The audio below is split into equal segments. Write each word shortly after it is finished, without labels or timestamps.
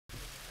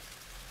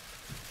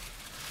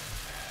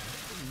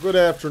Good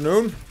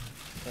afternoon.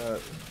 Uh,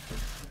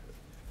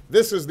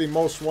 this is the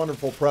most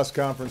wonderful press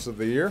conference of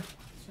the year.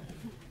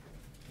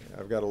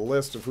 I've got a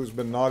list of who's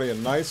been naughty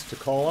and nice to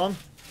call on,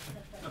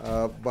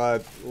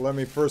 but let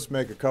me first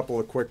make a couple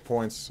of quick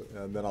points,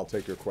 and then I'll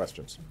take your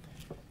questions.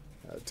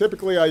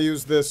 Typically, I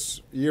use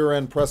this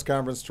year-end press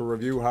conference to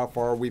review how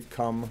far we've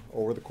come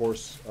over the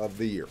course of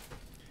the year.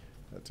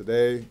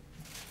 Today,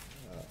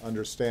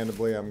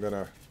 understandably, I'm going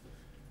to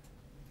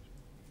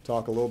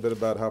talk a little bit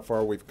about how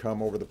far we've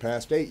come over the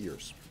past 8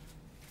 years.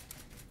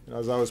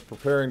 As I was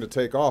preparing to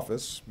take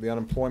office, the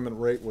unemployment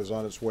rate was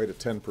on its way to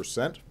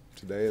 10%.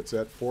 Today it's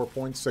at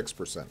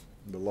 4.6%,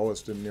 the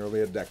lowest in nearly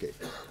a decade.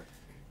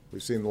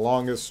 We've seen the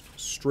longest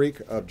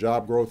streak of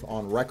job growth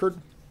on record,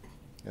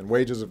 and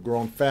wages have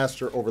grown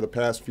faster over the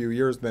past few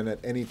years than at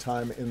any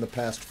time in the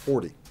past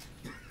 40.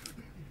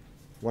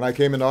 When I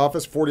came into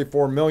office,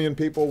 44 million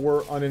people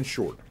were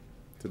uninsured.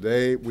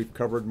 Today we've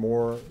covered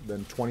more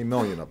than 20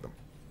 million of them.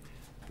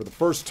 For the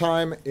first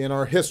time in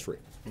our history,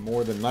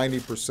 more than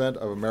 90%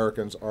 of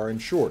Americans are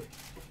insured.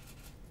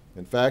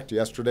 In fact,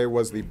 yesterday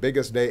was the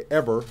biggest day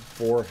ever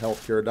for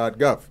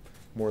healthcare.gov.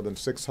 More than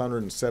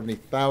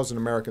 670,000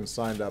 Americans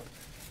signed up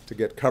to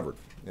get covered,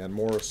 and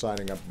more are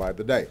signing up by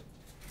the day.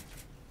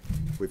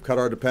 We've cut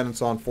our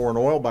dependence on foreign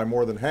oil by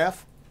more than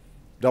half,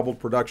 doubled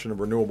production of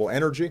renewable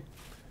energy,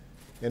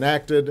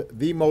 enacted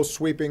the most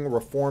sweeping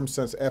reform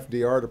since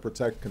FDR to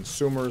protect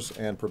consumers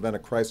and prevent a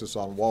crisis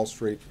on Wall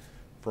Street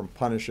from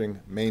punishing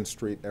Main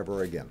Street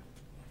ever again.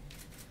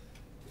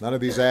 None of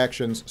these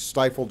actions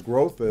stifled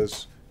growth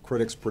as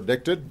critics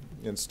predicted.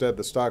 Instead,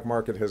 the stock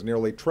market has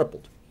nearly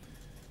tripled.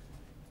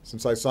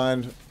 Since I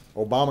signed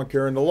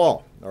Obamacare into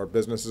law, our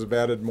businesses have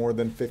added more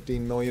than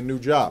 15 million new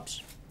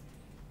jobs.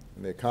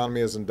 And the economy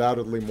is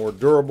undoubtedly more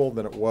durable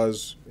than it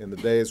was in the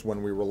days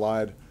when we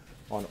relied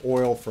on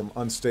oil from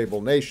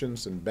unstable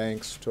nations and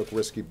banks took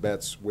risky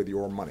bets with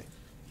your money.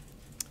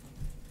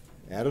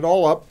 Add it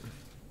all up,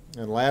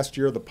 and last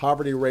year the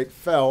poverty rate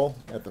fell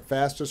at the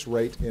fastest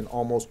rate in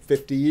almost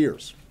 50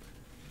 years,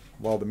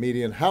 while the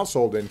median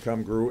household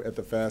income grew at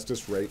the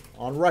fastest rate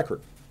on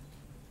record.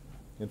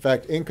 In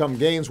fact, income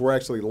gains were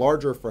actually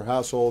larger for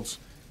households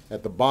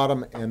at the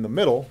bottom and the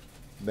middle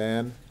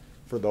than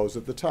for those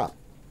at the top.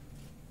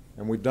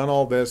 And we've done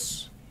all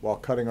this while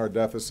cutting our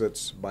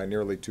deficits by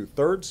nearly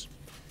 2/3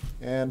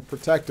 and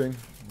protecting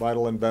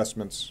vital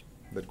investments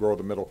that grow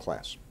the middle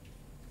class.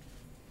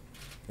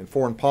 In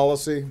foreign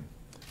policy,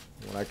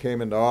 when I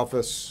came into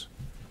office,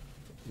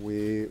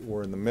 we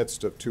were in the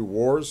midst of 2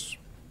 wars.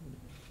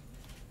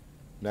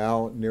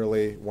 Now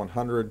nearly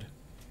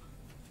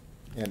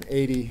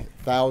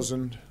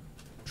 180,000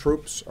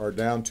 troops are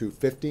down to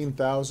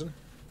 15,000.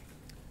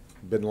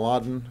 Bin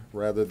Laden,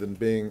 rather than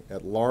being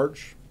at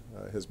large,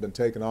 has been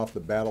taken off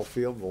the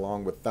battlefield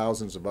along with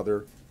thousands of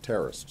other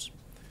terrorists.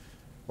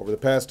 Over the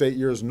past 8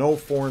 years, no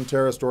foreign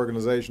terrorist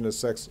organization has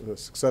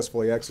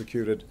successfully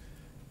executed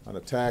an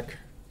attack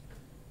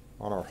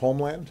on our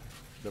homeland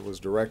that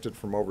was directed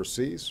from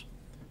overseas.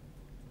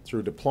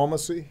 Through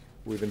diplomacy,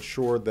 we've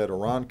ensured that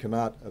Iran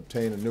cannot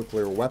obtain a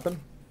nuclear weapon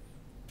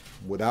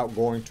without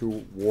going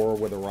to war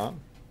with Iran.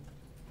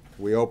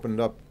 We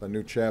opened up a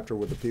new chapter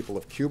with the people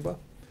of Cuba,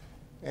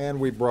 and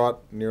we brought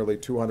nearly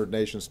 200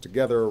 nations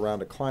together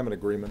around a climate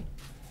agreement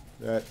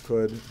that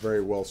could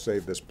very well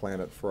save this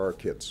planet for our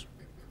kids.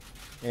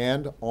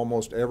 And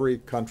almost every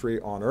country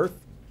on earth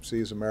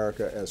sees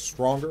America as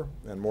stronger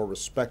and more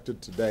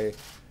respected today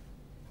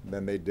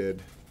than they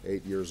did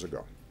 8 years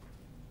ago.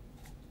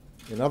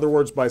 In other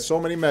words, by so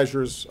many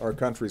measures, our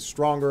country is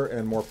stronger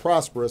and more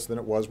prosperous than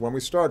it was when we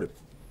started.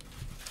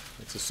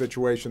 It's a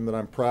situation that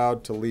I'm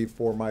proud to leave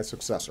for my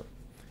successor.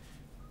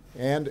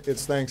 And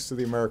it's thanks to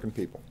the American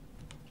people,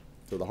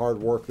 for the hard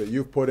work that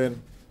you've put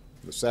in,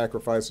 the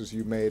sacrifices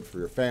you made for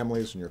your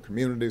families and your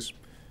communities,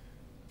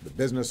 the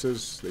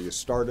businesses that you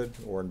started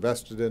or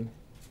invested in,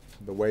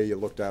 the way you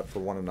looked out for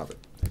one another.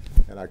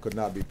 And I could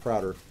not be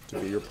prouder to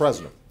be your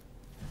president.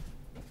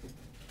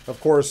 Of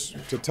course,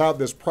 to tout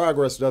this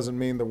progress doesn't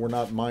mean that we're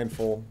not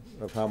mindful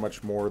of how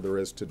much more there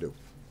is to do.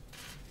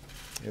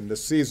 In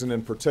this season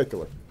in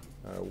particular,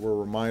 we're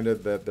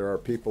reminded that there are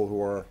people who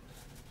are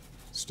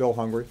still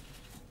hungry,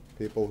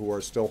 people who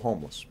are still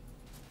homeless,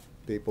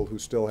 people who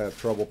still have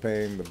trouble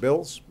paying the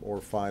bills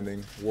or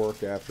finding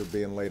work after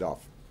being laid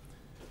off.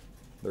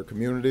 There are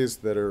communities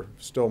that are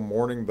still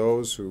mourning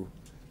those who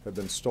have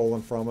been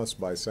stolen from us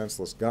by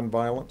senseless gun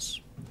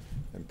violence,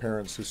 and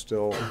parents who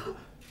still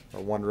are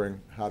wondering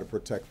how to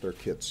protect their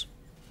kids.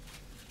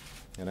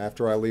 And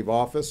after I leave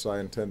office, I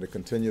intend to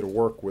continue to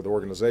work with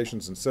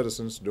organizations and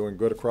citizens doing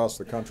good across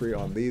the country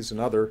on these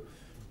and other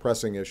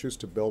pressing issues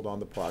to build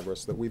on the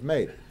progress that we've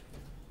made.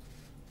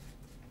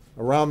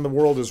 Around the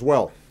world as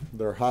well,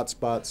 there are hot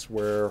spots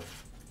where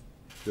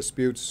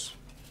disputes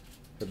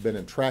have been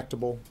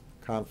intractable,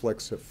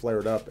 conflicts have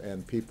flared up,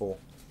 and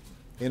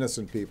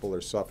innocent people, are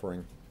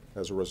suffering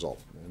as a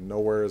result. And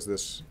nowhere is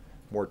this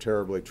more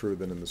terribly true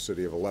than in the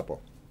city of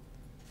Aleppo.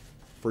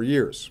 For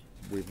years,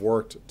 we've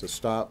worked to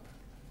stop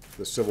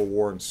the civil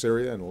war in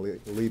Syria and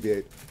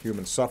alleviate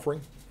human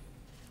suffering.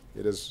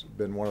 It has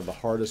been one of the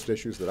hardest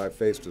issues that I've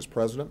faced as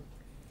president.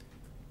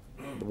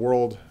 The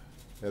world,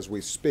 as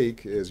we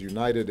speak, is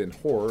united in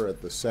horror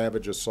at the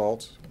savage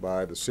assault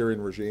by the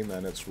Syrian regime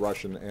and its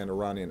Russian and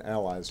Iranian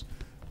allies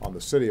on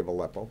the city of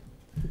Aleppo.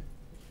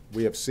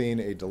 We have seen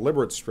a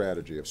deliberate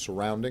strategy of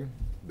surrounding,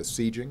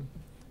 besieging,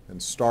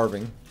 and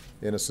starving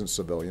innocent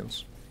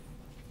civilians.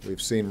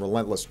 We've seen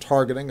relentless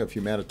targeting of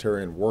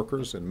humanitarian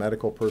workers and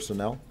medical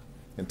personnel,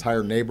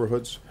 entire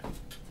neighborhoods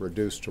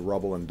reduced to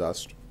rubble and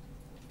dust.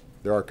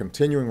 There are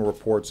continuing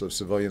reports of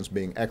civilians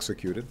being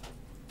executed,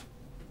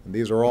 and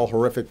these are all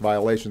horrific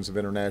violations of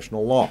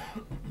international law.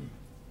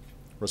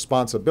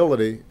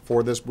 Responsibility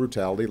for this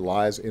brutality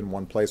lies in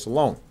one place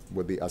alone,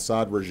 with the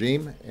Assad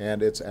regime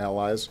and its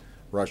allies,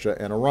 Russia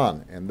and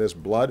Iran, and this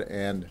blood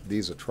and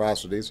these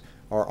atrocities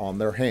are on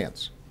their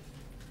hands.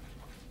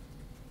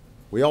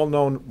 We all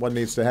know what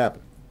needs to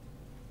happen.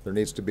 There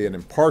needs to be an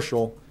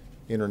impartial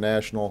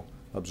international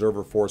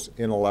observer force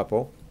in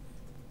Aleppo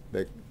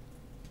that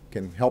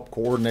can help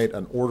coordinate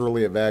an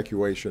orderly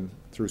evacuation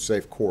through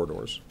safe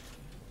corridors.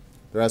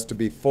 There has to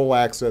be full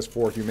access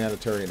for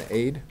humanitarian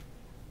aid,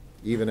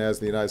 even as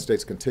the United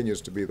States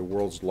continues to be the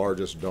world's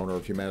largest donor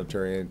of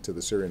humanitarian aid to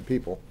the Syrian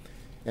people.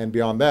 And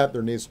beyond that,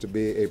 there needs to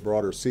be a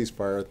broader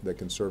ceasefire that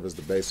can serve as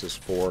the basis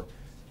for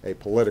a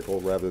political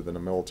rather than a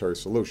military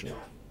solution.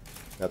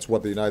 That's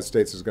what the United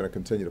States is going to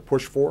continue to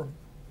push for,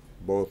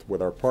 both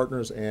with our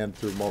partners and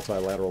through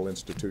multilateral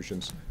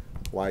institutions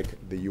like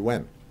the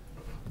UN.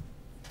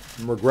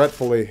 And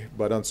regretfully,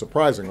 but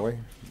unsurprisingly,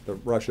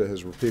 Russia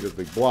has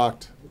repeatedly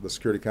blocked the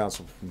Security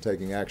Council from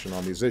taking action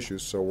on these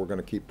issues, so we're going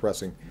to keep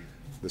pressing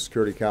the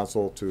Security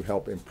Council to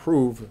help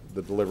improve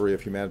the delivery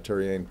of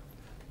humanitarian aid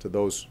to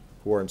those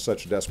who are in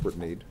such desperate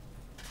need,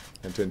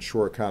 and to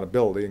ensure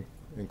accountability,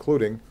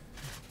 including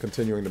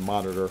continuing to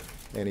monitor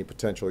any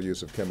potential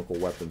use of chemical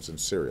weapons in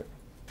Syria.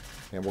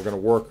 And we're going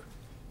to work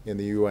in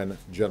the UN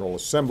General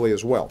Assembly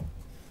as well,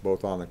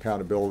 both on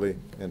accountability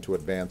and to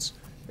advance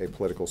a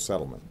political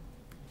settlement.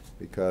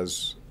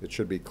 Because it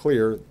should be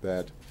clear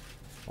that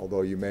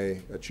although you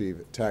may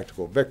achieve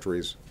tactical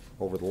victories,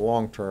 over the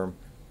long term,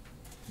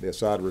 the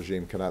Assad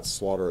regime cannot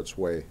slaughter its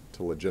way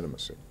to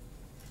legitimacy.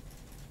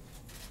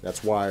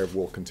 That's why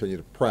we'll continue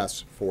to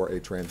press for a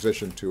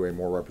transition to a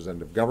more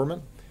representative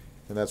government,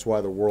 and that's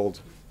why the world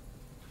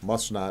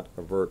must not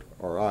avert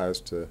our eyes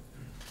to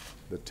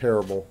the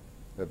terrible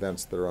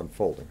events that are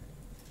unfolding.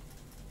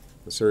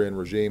 The Syrian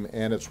regime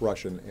and its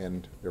Russian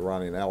and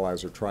Iranian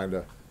allies are trying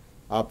to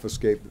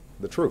obfuscate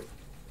the truth.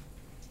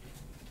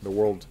 The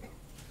world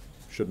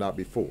should not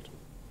be fooled,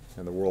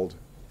 and the world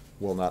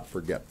will not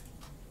forget.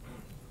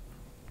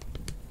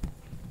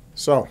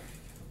 So,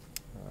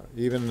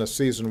 even in a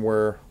season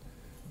where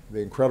the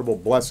incredible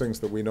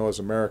blessings that we know as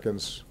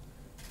Americans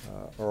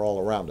are all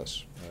around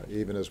us,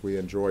 even as we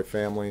enjoy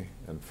family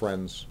and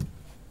friends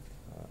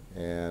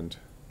and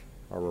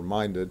are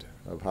reminded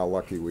of how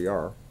lucky we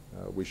are,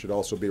 we should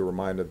also be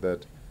reminded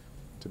that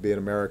to be an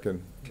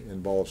American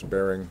involves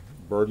bearing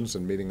burdens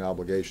and meeting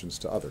obligations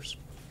to others.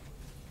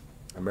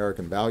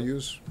 American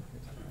values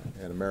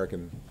and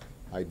American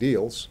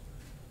ideals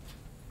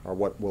are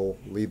what will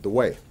lead the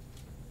way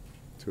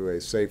to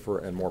a safer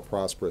and more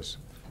prosperous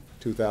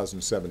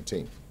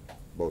 2017,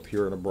 both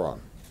here and abroad.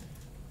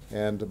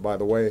 And by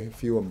the way,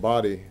 few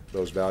embody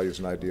those values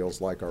and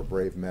ideals like our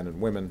brave men and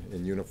women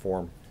in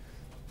uniform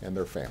and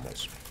their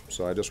families.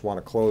 So I just want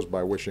to close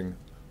by wishing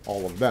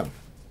all of them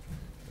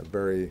a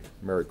very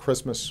Merry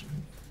Christmas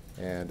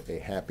and a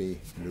Happy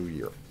New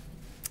Year.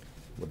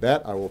 With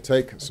that, I will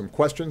take some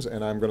questions,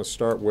 and I'm going to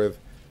start with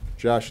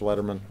Josh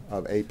Lederman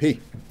of AP.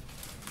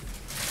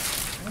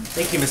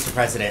 Thank you, Mr.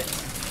 President.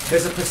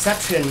 There's a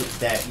perception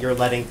that you're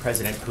letting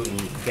President Putin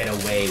get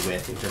away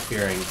with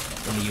interfering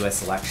in the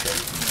U.S. election,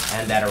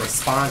 and that a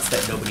response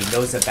that nobody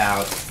knows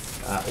about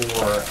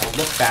or a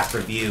look-back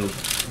review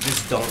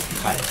just don't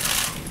cut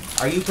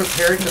it. Are you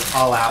prepared to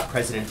call out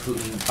President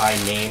Putin by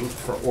name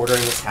for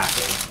ordering this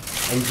hacking?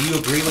 And do you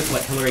agree with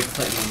what Hillary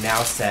Clinton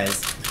now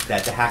says,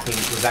 that the hacking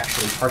was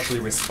actually partially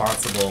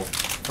responsible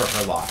for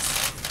her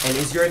loss? And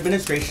is your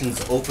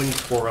administration's open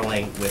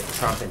quarreling with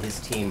Trump and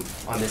his team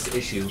on this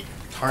issue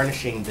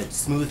tarnishing the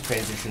smooth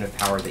transition of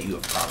power that you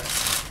have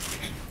promised?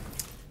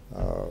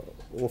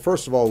 Well,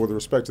 first of all, with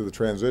respect to the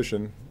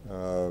transition,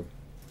 I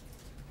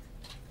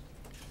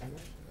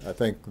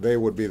think they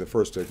would be the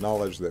first to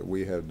acknowledge that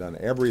we have done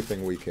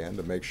everything we can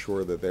to make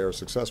sure that they are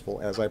successful,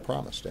 as I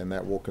promised, and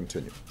that will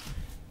continue.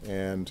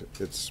 And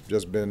it's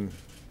just been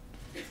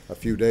a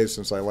few days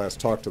since I last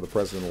talked to the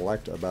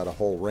President-elect about a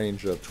whole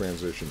range of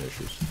transition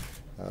issues.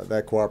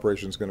 That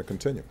cooperation is going to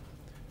continue.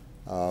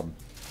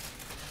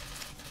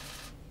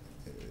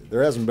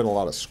 There hasn't been a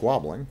lot of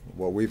squabbling.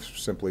 What we've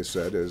simply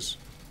said is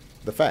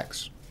the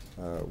facts,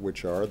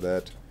 which are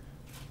that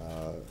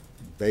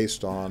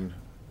based on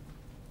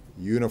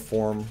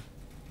uniform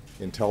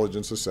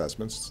intelligence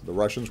assessments, the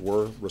Russians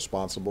were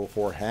responsible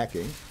for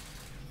hacking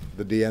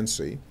the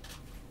DNC,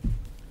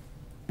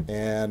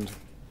 and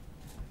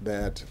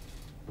that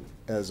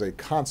as a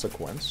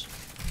consequence,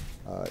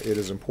 it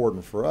is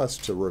important for us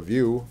to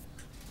review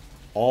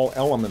all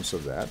elements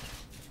of that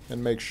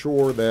and make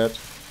sure that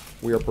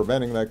we are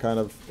preventing that kind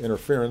of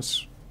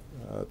interference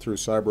through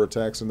cyber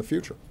attacks in the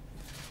future.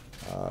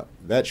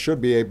 That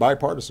should be a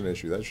bipartisan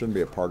issue. That shouldn't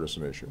be a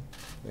partisan issue.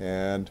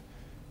 And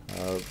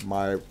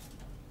my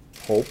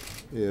hope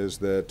is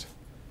that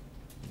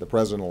the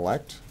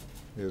president-elect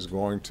is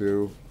going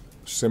to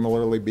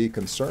similarly be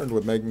concerned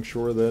with making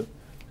sure that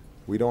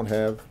we don't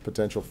have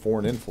potential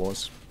foreign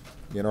influence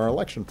in our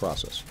election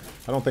process.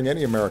 I don't think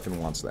any American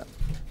wants that.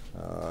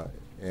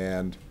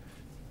 And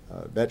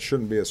that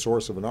shouldn't be a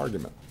source of an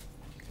argument.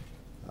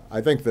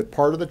 I think that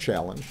part of the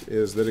challenge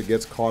is that it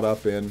gets caught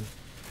up in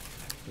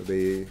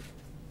the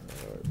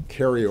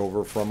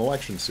carryover from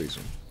election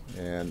season.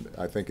 And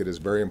I think it is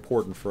very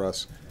important for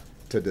us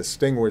to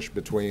distinguish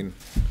between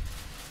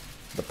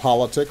the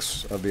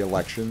politics of the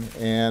election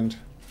and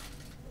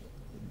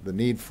the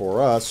need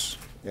for us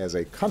as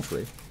a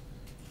country,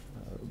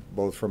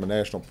 both from a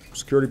national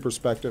security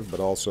perspective, but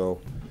also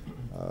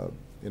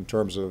in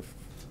terms of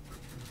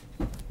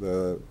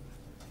the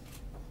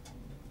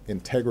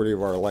integrity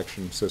of our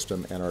election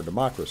system and our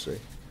democracy,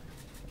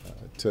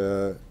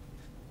 to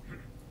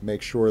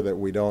make sure that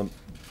we don't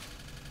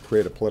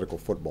create a political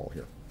football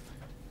here.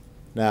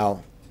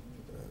 Now,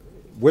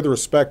 with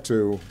respect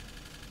to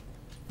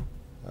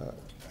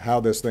how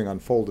this thing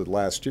unfolded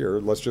last year,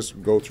 let's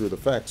just go through the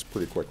facts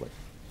pretty quickly.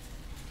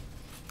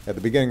 At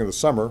the beginning of the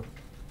summer,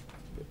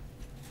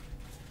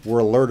 we're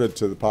alerted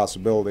to the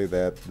possibility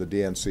that the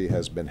DNC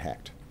has been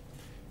hacked.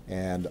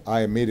 And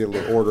I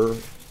immediately order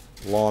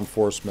law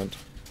enforcement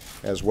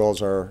as well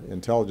as our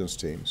intelligence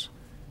teams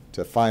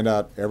to find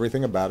out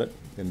everything about it,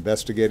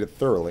 investigate it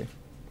thoroughly,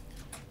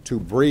 to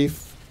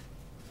brief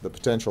the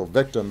potential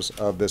victims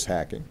of this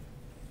hacking,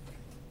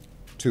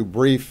 to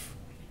brief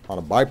on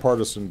a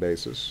bipartisan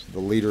basis the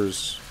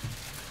leaders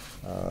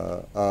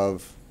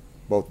of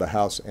both the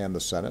House and the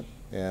Senate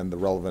and the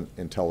relevant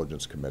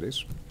intelligence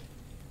committees.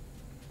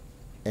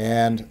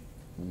 And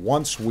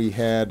once we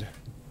had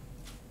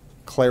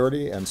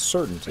clarity and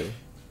certainty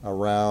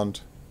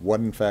around what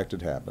in fact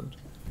had happened,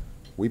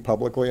 we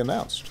publicly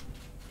announced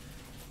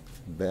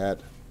that,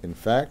 in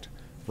fact,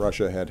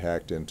 Russia had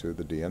hacked into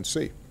the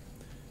DNC.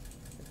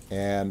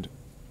 And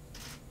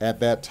at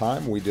that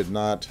time, we did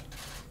not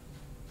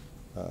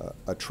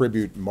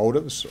attribute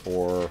motives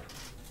or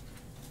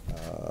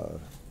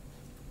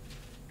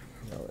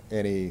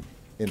any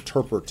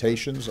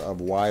interpretations of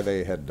why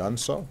they had done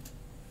so.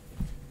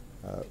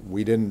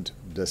 We didn't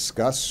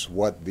discuss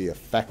what the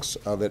effects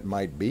of it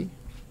might be.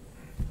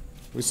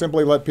 We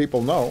simply let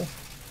people know,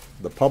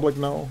 the public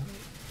know,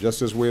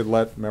 just as we had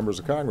let members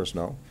of Congress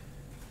know,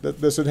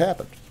 that this had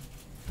happened.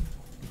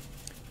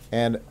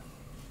 And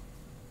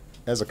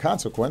as a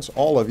consequence,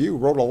 all of you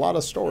wrote a lot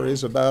of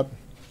stories about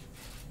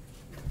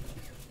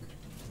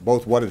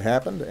both what had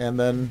happened and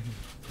then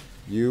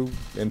you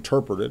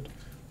interpreted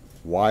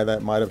why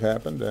that might have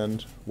happened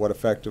and what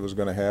effect it was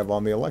going to have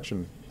on the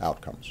election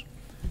outcomes.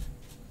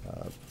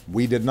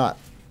 We did not.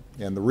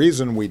 And the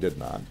reason we did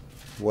not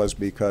was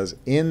because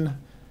in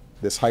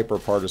this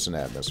hyper-partisan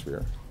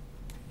atmosphere,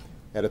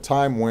 at a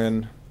time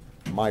when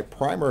my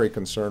primary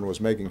concern was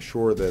making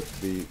sure that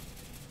the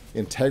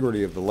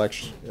integrity of the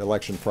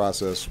election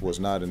process was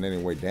not in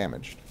any way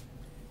damaged,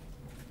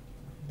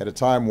 at a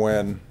time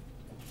when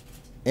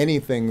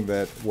anything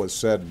that was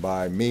said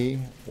by me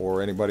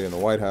or anybody in the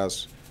White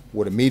House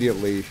would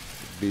immediately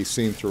be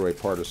seen through a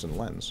partisan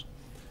lens,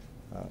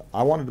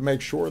 I wanted to make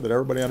sure that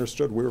everybody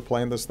understood we were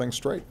playing this thing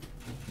straight,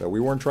 that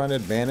we weren't trying to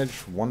advantage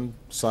one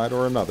side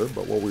or another,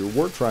 but what we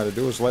were trying to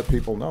do is let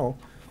people know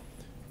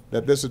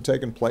that this had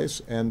taken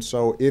place. And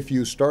so if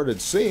you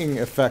started seeing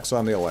effects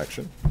on the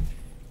election,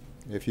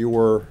 if you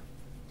were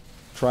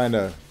trying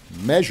to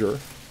measure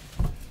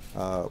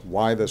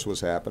why this was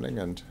happening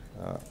and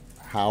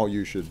how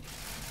you should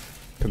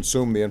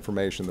consume the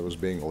information that was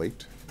being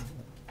leaked,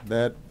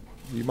 that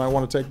you might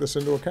want to take this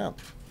into account.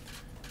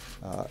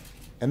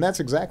 And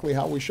that's exactly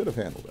how we should have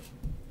handled it.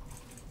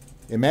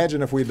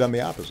 Imagine if we'd done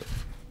the opposite.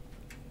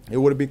 It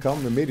would have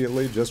become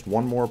immediately just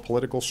one more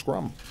political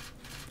scrum.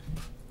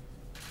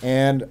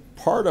 And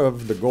part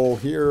of the goal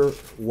here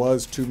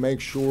was to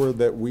make sure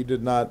that we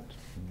did not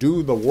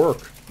do the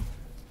work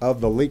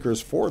of the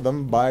leakers for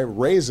them by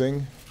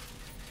raising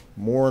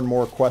more and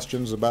more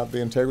questions about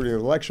the integrity of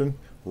the election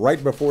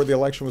right before the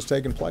election was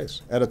taking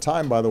place. At a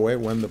time, by the way,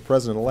 when the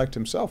president-elect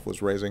himself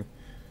was raising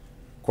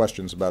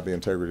questions about the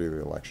integrity of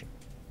the election.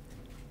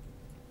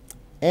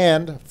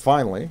 And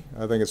finally,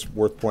 I think it's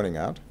worth pointing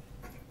out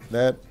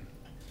that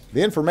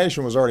the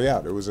information was already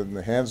out. It was in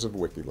the hands of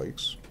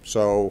WikiLeaks.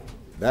 So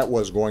that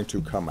was going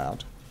to come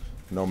out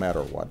no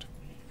matter what.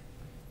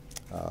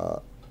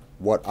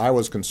 What I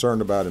was concerned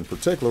about in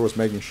particular was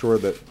making sure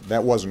that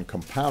that wasn't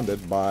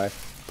compounded by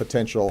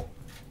potential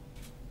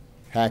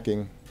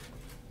hacking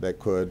that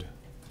could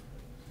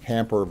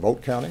hamper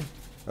vote counting,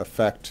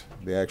 affect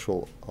the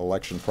actual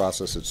election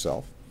process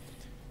itself.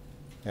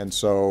 And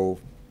so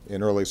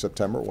in early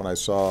September, when I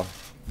saw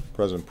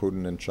President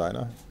Putin in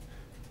China,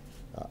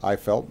 I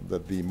felt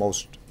that the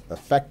most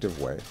effective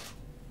way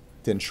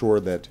to ensure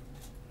that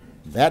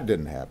that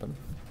didn't happen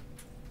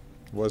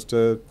was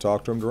to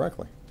talk to him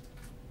directly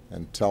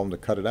and tell him to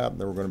cut it out, and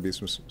there were going to be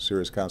some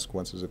serious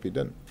consequences if he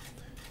didn't.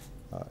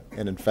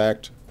 And in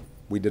fact,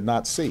 we did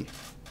not see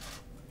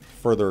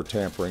further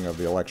tampering of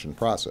the election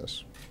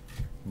process,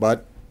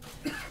 but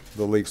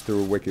the leaks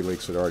through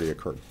WikiLeaks had already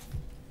occurred.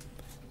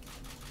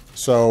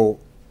 So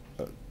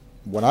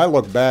when I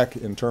look back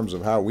in terms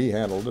of how we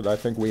handled it, I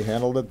think we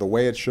handled it the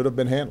way it should have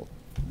been handled.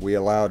 We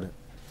allowed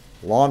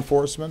law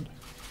enforcement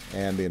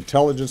and the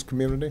intelligence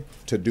community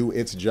to do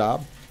its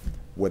job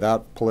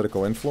without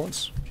political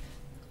influence.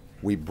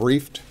 We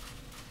briefed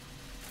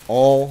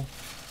all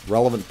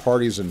relevant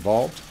parties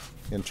involved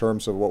in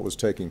terms of what was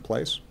taking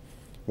place.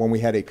 When we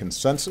had a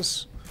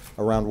consensus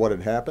around what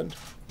had happened,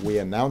 we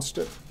announced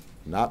it,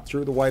 not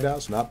through the White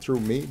House, not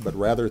through me, but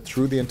rather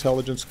through the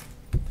intelligence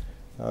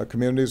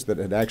communities that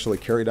had actually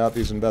carried out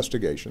these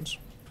investigations.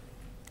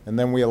 And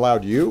then we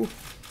allowed you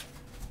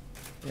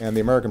and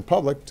the American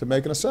public to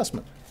make an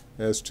assessment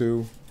as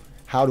to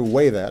how to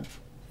weigh that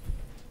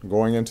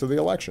going into the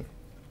election.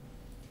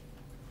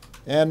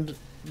 And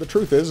the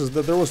truth is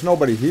that there was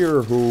nobody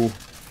here who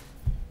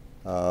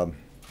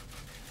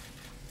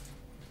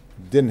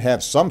didn't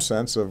have some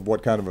sense of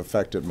what kind of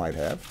effect it might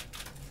have.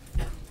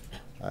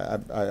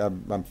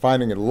 I'm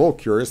finding it a little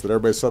curious that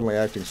everybody's suddenly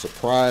acting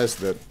surprised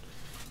that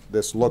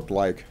this looked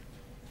like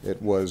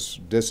it was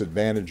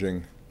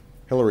disadvantaging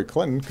Hillary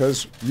Clinton,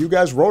 because you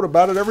guys wrote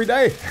about it every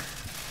day.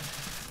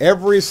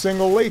 Every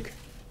single leak.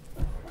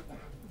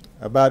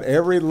 About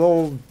every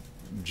little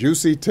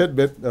juicy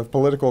tidbit of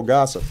political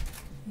gossip,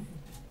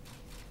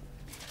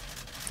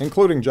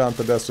 including John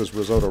Podesta's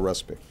risotto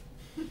recipe.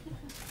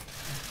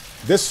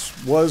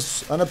 This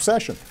was an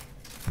obsession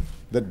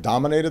that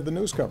dominated the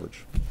news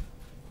coverage.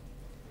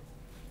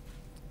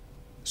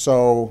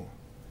 So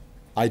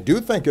I do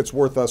think it's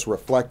worth us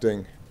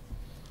reflecting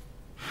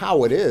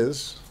how it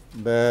is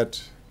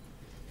that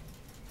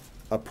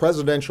a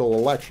presidential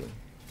election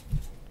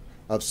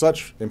of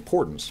such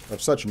importance,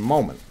 of such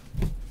moment,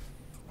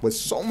 with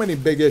so many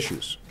big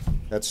issues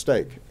at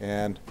stake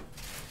and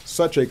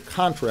such a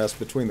contrast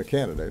between the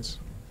candidates,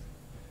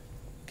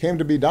 came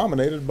to be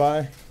dominated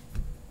by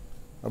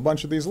a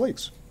bunch of these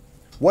leaks.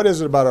 What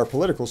is it about our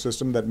political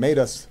system that made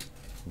us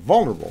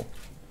vulnerable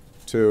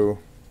to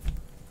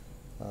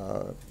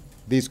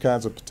these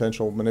kinds of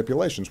potential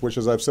manipulations, which,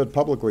 as I've said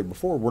publicly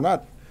before, were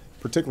not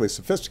particularly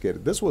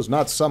sophisticated. This was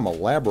not some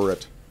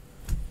elaborate,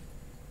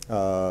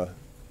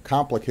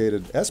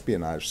 complicated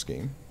espionage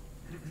scheme.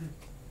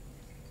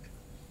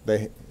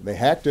 They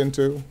hacked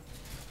into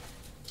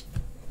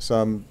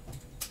some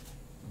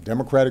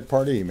Democratic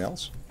Party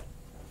emails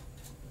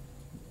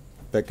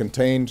that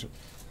contained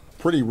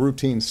pretty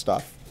routine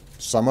stuff,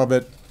 some of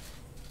it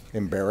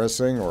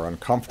embarrassing or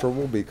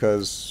uncomfortable,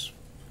 because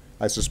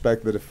I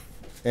suspect that if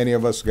any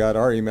of us got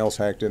our emails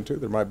hacked into,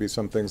 there might be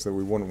some things that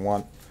we wouldn't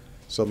want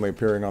suddenly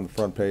appearing on the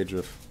front page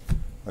of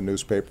a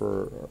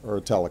newspaper or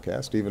a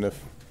telecast, even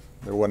if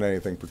there wasn't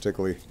anything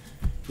particularly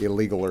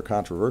illegal or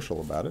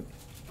controversial about it.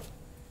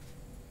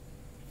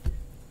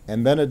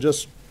 And then it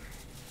just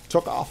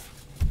took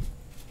off.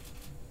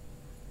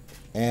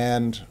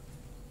 And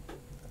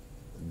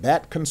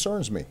that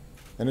concerns me,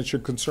 and it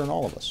should concern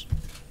all of us.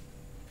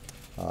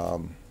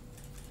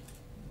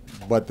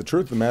 But the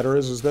truth of the matter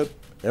is that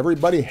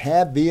everybody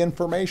had the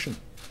information.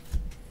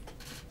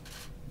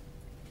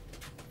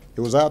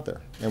 It was out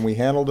there, and we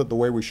handled it the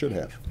way we should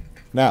have.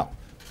 Now,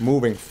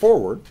 moving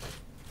forward,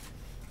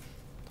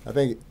 I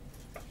think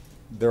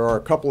there are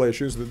a couple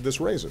issues that this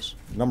raises.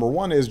 Number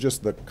one is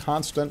just the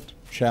constant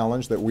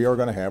challenge that we are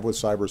going to have with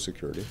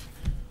cybersecurity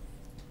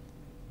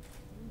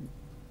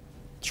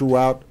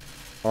throughout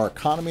our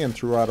economy and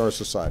throughout our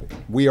society.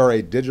 We are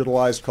a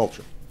digitalized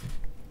culture,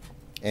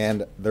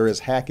 and there is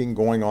hacking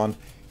going on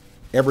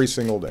every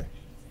single day.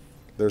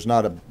 There's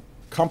not a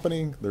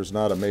company, there's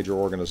not a major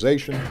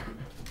organization,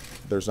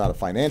 there's not a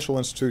financial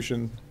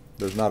institution,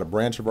 there's not a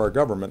branch of our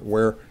government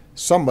where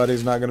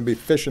somebody's not going to be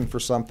fishing for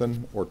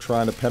something or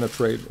trying to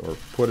penetrate or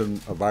put in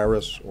a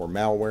virus or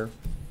malware.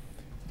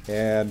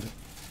 And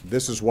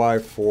this is why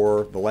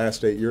for the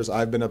last 8 years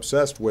I've been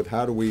obsessed with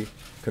how do we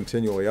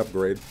continually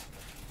upgrade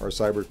our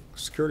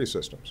cybersecurity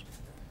systems.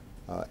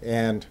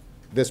 And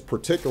this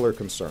particular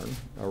concern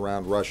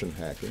around Russian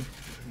hacking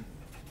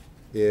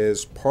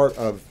is part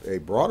of a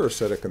broader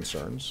set of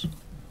concerns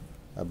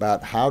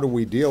about how do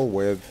we deal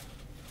with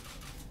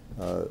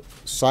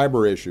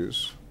cyber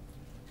issues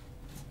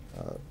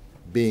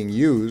being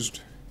used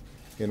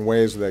in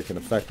ways that can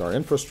affect our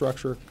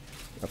infrastructure,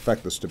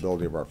 affect the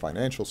stability of our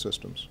financial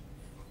systems,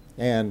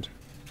 and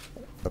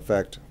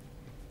affect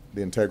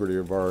the integrity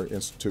of our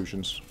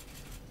institutions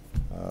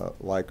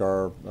like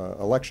our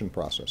election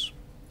process.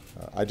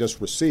 I just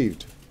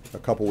received a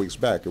couple weeks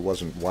back, it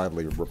wasn't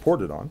widely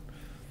reported on,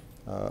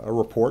 a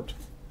report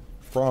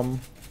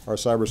from our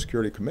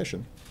Cybersecurity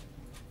Commission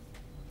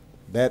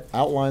that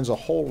outlines a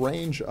whole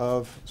range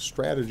of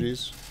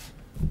strategies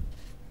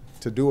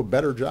to do a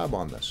better job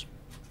on this.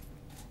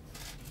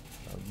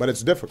 But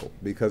it's difficult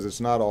because it's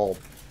not all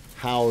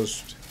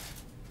housed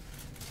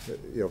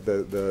you know,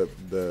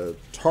 the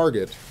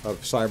target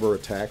of cyber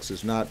attacks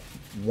is not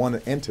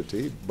one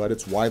entity, but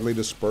it's widely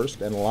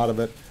dispersed, and a lot of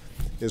it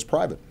is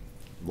private,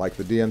 like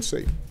the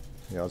DNC.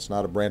 You know, it's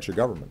not a branch of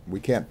government. We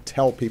can't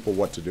tell people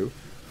what to do.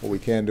 What we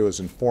can do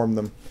is inform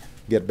them,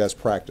 get best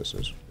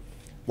practices.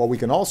 What we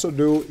can also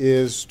do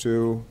is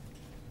to,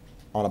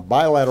 on a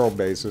bilateral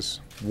basis,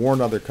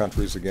 warn other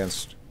countries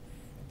against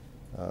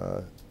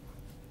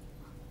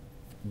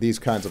these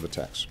kinds of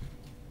attacks.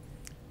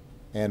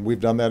 And we've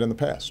done that in the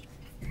past.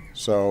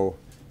 So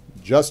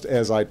just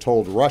as I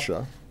told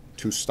Russia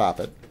to stop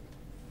it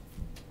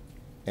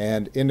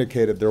and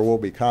indicated there will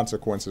be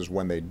consequences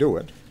when they do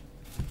it,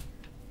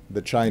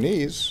 the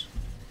Chinese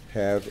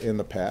have in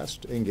the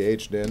past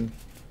engaged in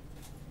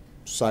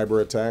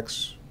cyber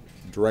attacks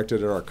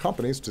directed at our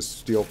companies to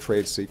steal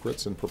trade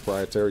secrets and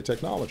proprietary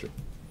technology.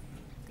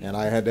 And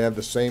I had to have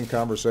the same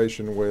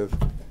conversation with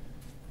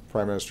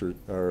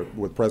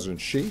with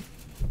President Xi,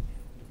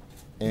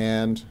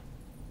 and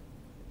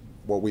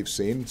what we've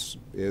seen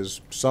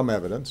is some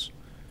evidence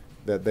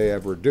that they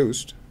have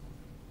reduced,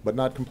 but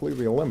not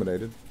completely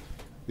eliminated,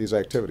 these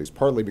activities,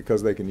 partly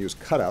because they can use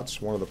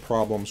cutouts. One of the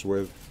problems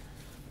with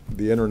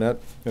the internet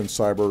and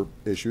cyber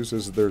issues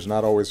is that there's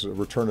not always a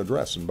return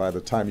address, and by the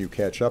time you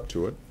catch up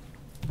to it,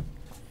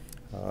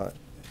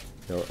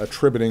 you know,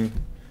 attributing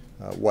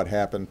what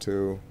happened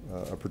to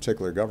a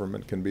particular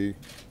government can be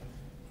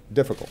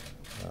difficult,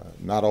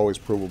 not always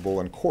provable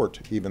in court,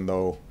 even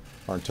though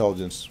our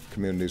intelligence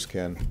communities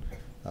can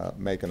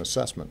make an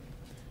assessment.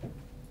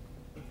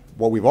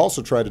 What we've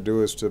also tried to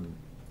do is to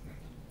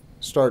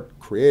start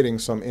creating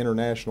some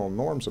international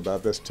norms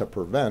about this to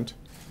prevent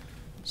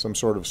some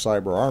sort of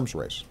cyber arms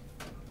race,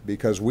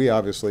 because we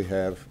obviously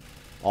have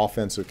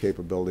offensive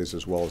capabilities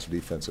as well as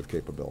defensive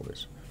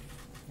capabilities.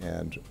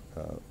 And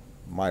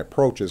my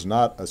approach is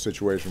not a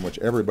situation in which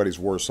everybody's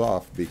worse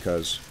off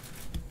because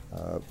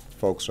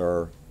folks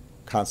are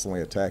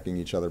constantly attacking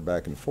each other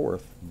back and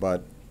forth,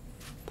 but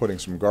putting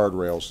some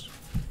guardrails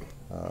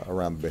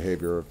around the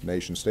behavior of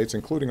nation states,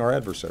 including our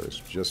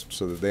adversaries, just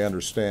so that they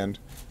understand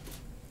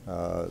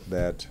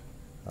that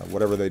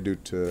whatever they do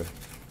to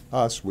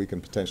us, we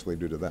can potentially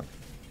do to them.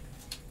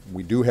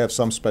 We do have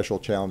some special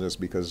challenges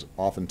because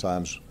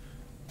oftentimes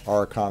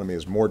our economy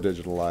is more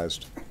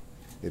digitalized,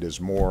 it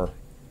is more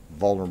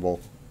vulnerable,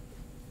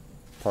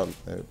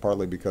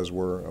 partly because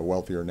we're a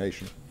wealthier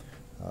nation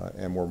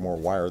and we're more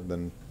wired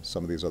than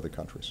some of these other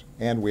countries.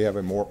 And we have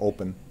a more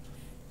open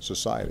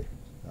society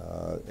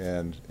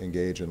and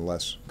engage in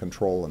less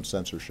control and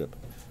censorship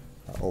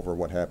over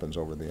what happens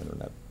over the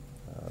internet,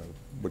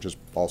 which is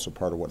also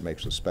part of what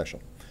makes us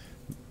special.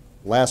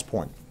 Last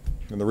point,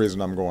 and the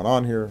reason I'm going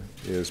on here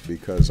is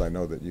because I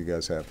know that you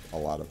guys have a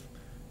lot of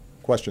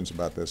questions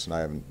about this, and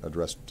I haven't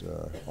addressed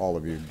all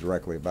of you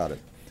directly about it.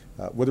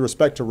 With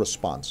respect to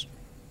response,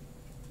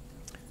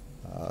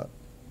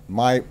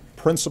 my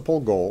principal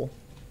goal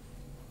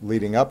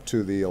leading up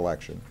to the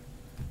election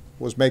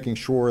was making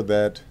sure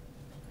that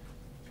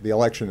the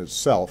election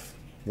itself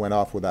went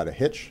off without a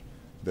hitch,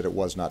 that it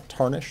was not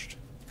tarnished,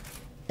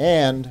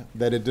 and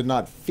that it did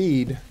not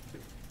feed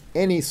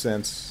any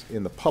sense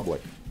in the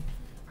public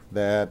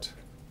that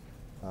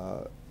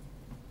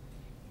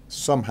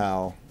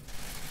somehow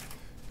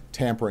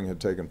tampering had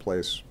taken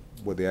place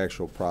with the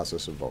actual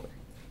process of voting.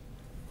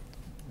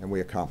 And we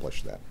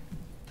accomplished that.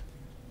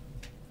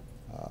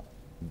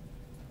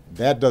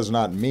 That does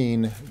not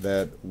mean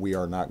that we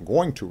are not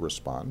going to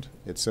respond.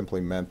 It simply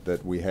meant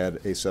that we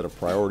had a set of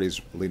priorities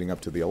leading up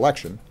to the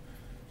election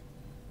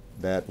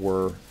that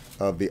were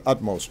of the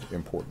utmost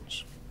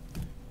importance.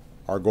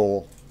 Our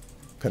goal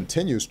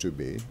continues to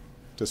be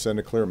to send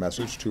a clear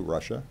message to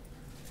Russia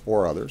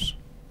or others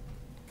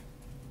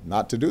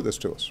not to do this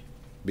to us,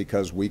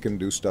 because we can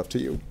do stuff to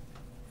you.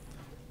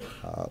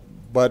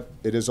 But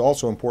it is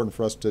also important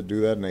for us to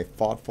do that in a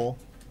thoughtful,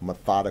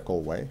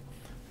 methodical way.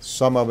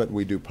 Some of it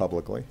we do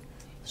publicly.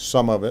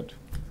 Some of it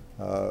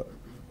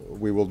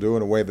we will do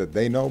in a way that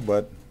they know,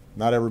 but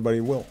not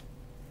everybody will.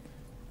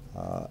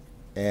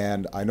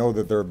 And I know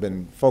that there have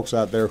been folks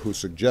out there who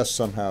suggest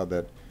somehow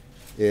that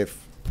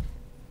if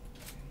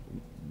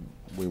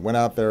we went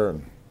out there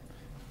and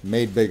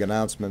made big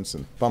announcements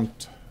and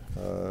thumped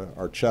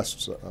our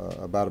chests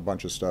about a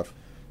bunch of stuff,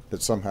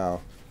 that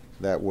somehow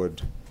that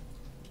would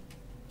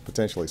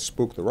potentially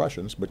spook the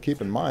Russians. But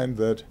keep in mind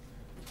that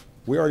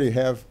we already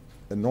have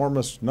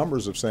enormous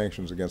numbers of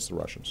sanctions against the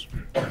Russians.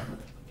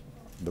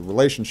 The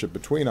relationship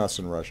between us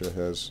and Russia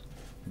has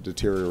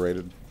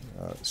deteriorated,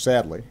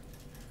 sadly,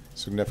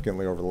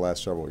 significantly over the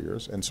last several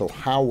years. And so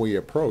how we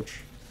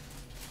approach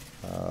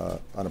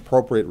an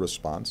appropriate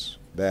response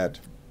that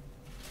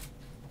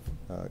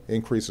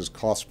increases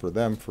costs for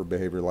them for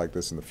behavior like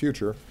this in the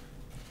future,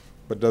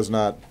 but does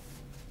not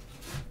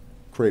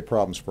create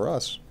problems for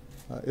us,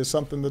 is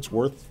something that's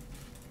worth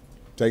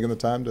taking the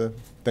time to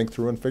think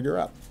through and figure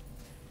out.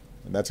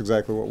 And that's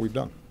exactly what we've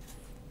done.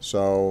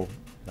 So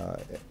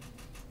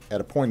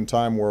at a point in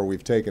time where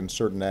we've taken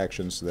certain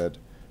actions that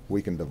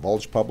we can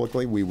divulge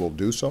publicly, we will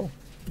do so.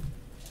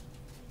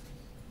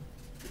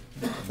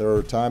 There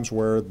are times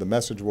where the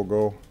message will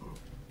go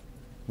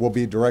will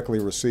be directly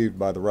received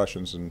by the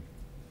Russians and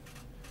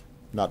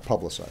not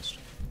publicized.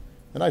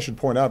 And I should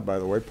point out, by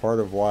the way, part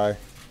of why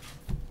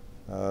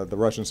the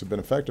Russians have been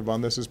effective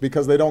on this is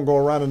because they don't go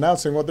around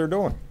announcing what they're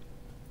doing.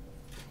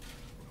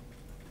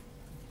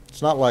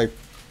 It's not like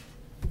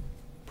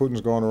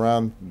Putin's going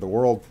around the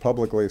world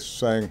publicly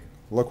saying,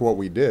 look what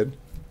we did,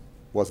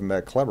 wasn't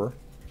that clever.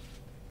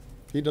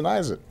 He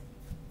denies it.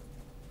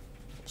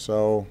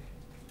 So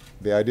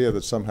the idea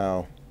that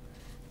somehow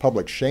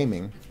public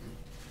shaming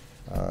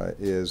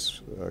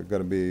is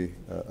going to be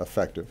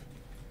effective,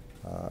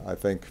 I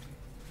think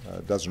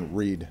doesn't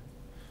read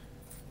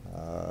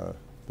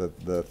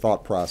the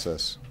thought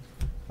process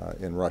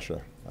in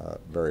Russia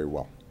very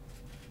well.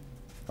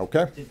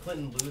 Okay? Did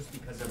Clinton lose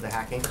because of the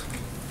hacking?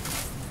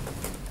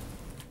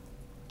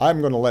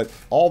 I'm going to let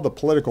all the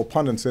political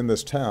pundits in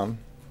this town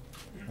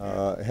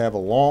have a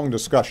long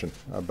discussion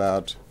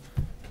about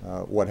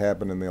what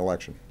happened in the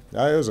election.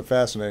 It was a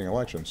fascinating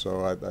election,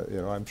 so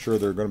I'm sure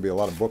there are going to be a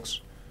lot of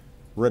books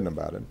written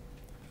about it.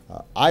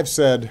 I've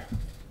said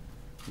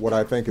what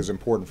I think is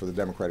important for the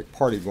Democratic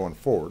Party going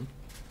forward,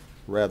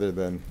 rather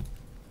than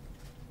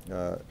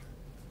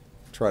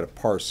try to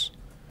parse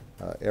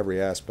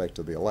every aspect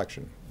of the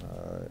election.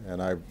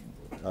 And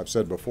I've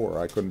said before,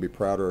 I couldn't be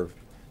prouder of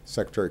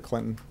Secretary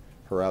Clinton,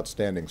 her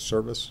outstanding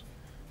service.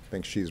 I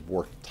think she's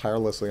worked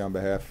tirelessly on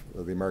behalf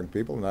of the American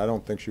people, and I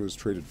don't think she was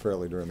treated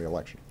fairly during the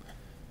election.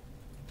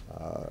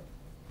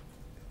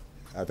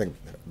 I think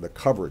the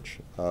coverage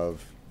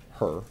of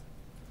her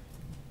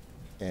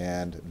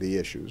and the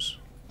issues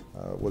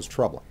was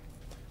troubling.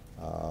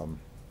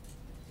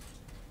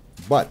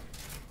 But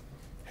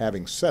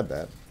having said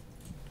that,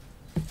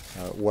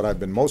 what I've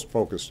been most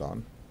focused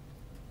on,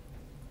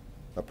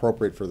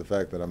 appropriate for the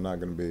fact that I'm not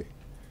going to be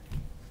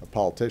a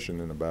politician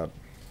in about,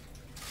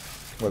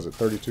 was it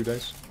 32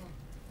 days?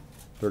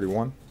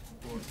 31?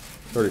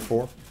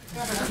 34?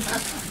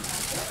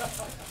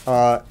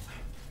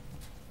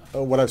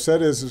 What I've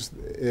said is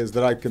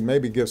that I can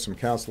maybe give some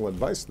counsel and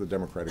advice to the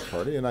Democratic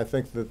Party, and I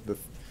think that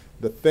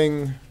the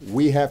thing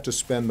we have to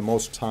spend the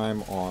most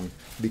time on,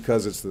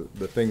 because it's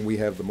the thing we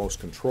have the most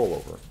control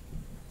over,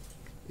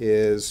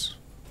 is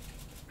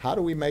how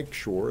do we make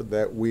sure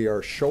that we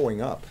are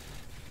showing up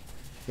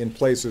in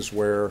places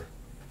where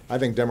I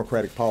think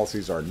democratic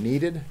policies are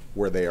needed,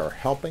 where they are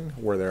helping,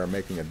 where they are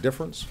making a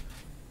difference,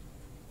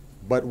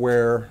 but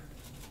where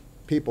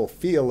people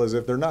feel as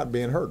if they're not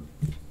being heard,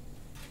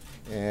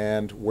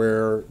 and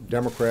where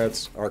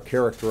Democrats are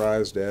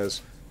characterized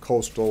as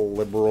coastal,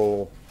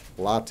 liberal,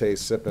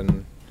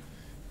 latte-sipping,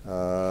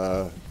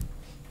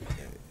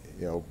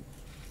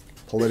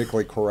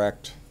 politically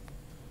correct,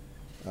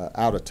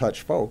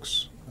 out-of-touch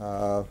folks.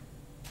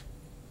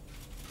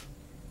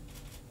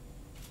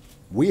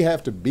 We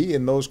have to be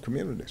in those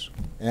communities.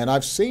 And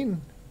I've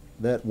seen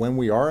that when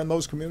we are in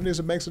those communities,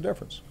 it makes a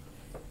difference.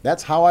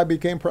 That's how I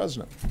became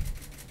president.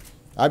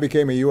 I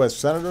became a U.S.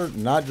 Senator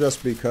not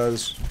just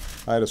because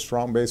I had a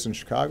strong base in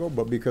Chicago,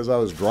 but because I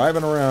was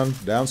driving around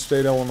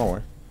downstate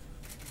Illinois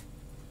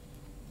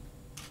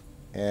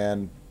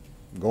and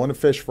going to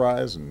fish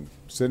fries and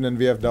sitting in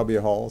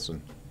VFW halls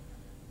and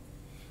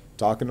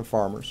talking to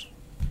farmers.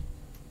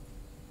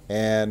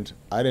 And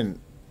I didn't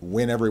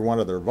win every one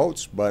of their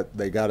votes, but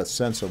they got a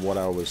sense of what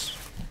I was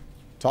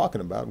talking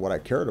about, what I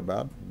cared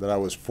about, that I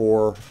was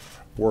for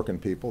working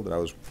people, that I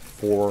was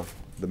for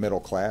the middle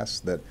class,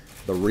 that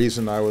the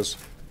reason I was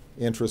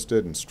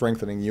interested in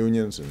strengthening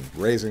unions and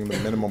raising the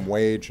minimum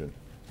wage and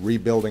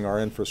rebuilding our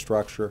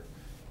infrastructure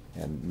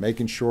and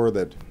making sure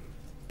that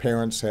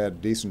parents had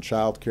decent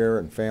child care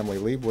and family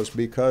leave was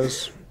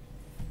because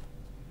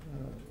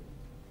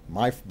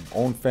my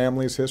own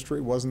family's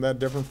history wasn't that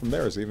different from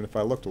theirs, even if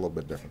I looked a little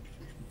bit different.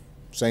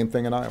 Same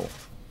thing in Iowa.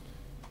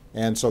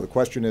 And so the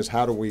question is,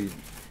 how do we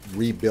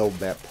rebuild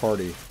that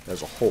party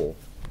as a whole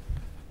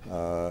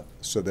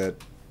so that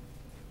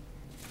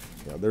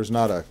there's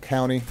not a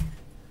county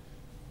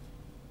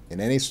in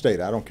any state,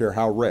 I don't care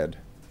how red,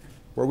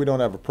 where we don't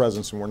have a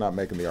presence and we're not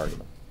making the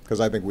argument, because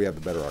I think we have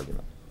the better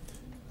argument.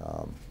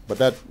 But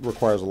that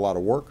requires a lot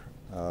of work.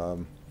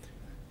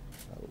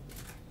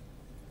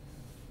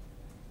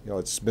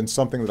 It's been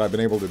something that I've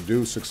been able to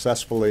do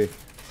successfully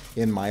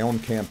in my own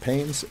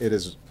campaigns. It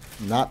is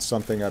not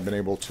something I've been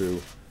able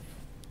to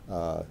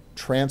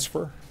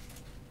transfer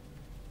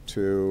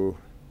to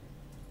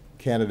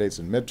candidates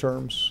in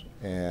midterms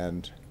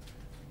and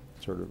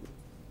sort of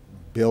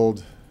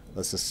build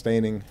a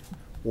sustaining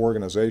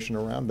organization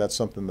around. That's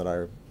something that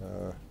I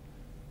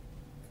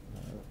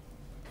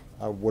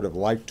would have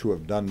liked to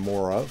have done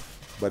more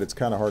of, but it's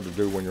kind of hard to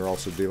do when you're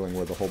also dealing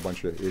with a whole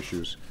bunch of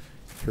issues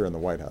here in the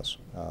White House.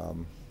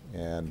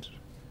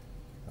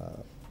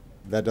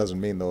 That doesn't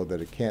mean, though,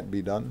 that it can't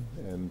be done,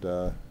 and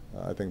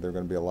I think there are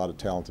going to be a lot of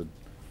talented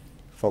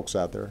folks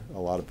out there, a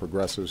lot of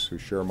progressives who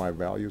share my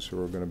values,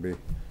 who are going to be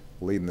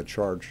leading the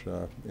charge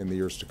in the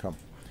years to come.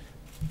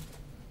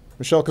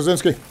 Michelle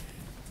Kosinski,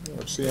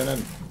 CNN.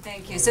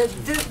 Thank you. So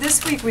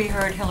this week we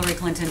heard Hillary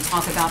Clinton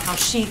talk about how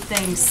she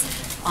thinks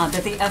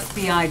that the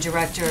FBI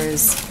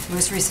director's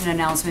most recent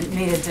announcement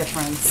made a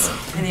difference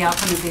in the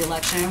outcome of the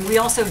election. And we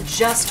also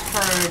just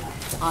heard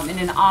in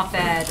an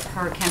op-ed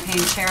her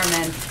campaign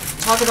chairman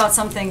talk about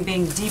something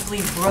being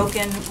deeply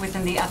broken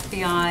within the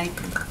FBI.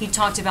 He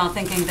talked about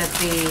thinking that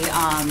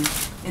the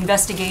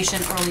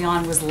investigation early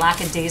on was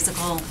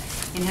lackadaisical,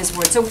 in his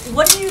words. So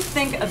what do you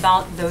think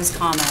about those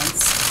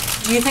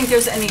comments? Do you think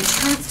there's any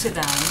truth to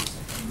them?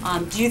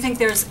 Do you think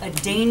there's a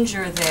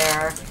danger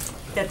there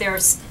that they're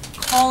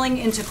calling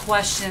into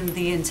question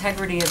the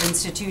integrity of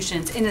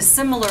institutions in a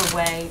similar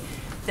way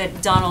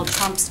that Donald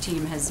Trump's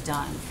team has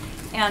done?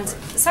 And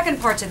the second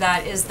part to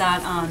that is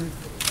that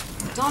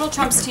Donald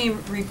Trump's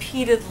team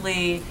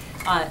repeatedly,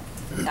 I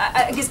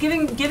guess,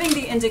 giving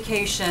the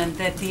indication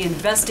that the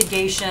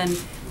investigation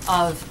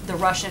of the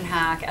Russian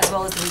hack as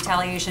well as the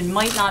retaliation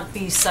might not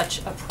be such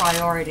a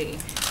priority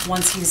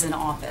once he's in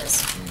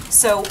office.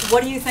 So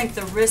what do you think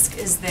the risk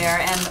is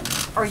there, and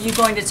are you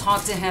going to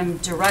talk to him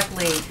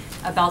directly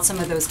about some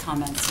of those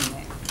comments he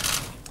made?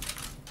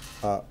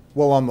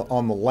 Well,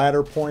 on the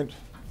latter point,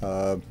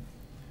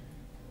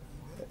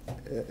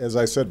 as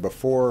I said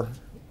before,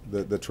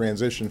 the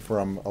transition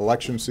from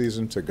election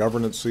season to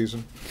governance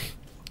season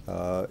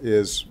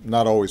is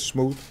not always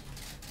smooth.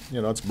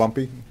 You know, it's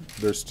bumpy.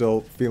 There's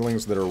still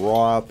feelings that are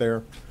raw out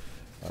there.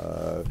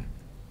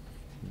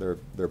 There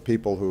are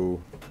people who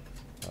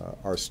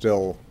are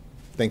still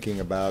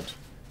thinking about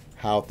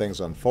how things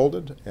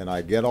unfolded, and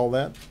I get all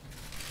that.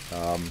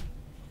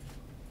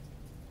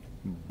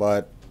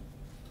 But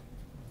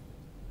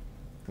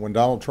when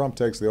Donald Trump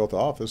takes the oath of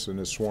office and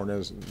is sworn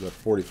as the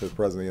 45th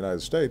President of the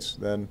United States,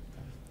 then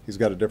he's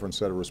got a different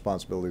set of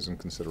responsibilities and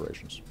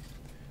considerations.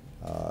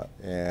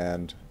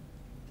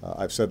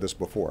 I've said this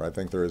before, I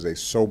think there is a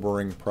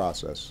sobering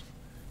process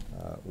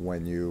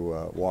when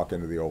you walk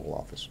into the Oval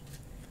Office.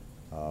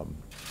 You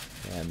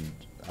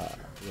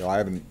know, I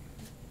haven't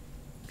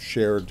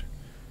shared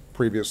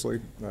previously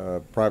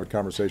private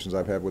conversations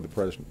I've had with the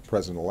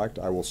President-elect.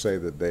 I will say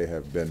that they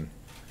have been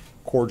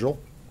cordial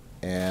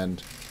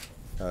and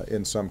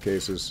in some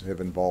cases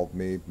have involved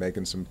me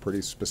making some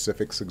pretty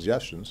specific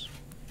suggestions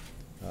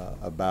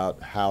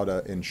about how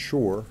to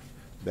ensure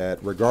that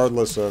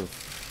regardless of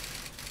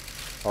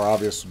our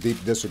obvious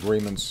deep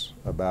disagreements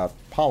about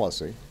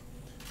policy,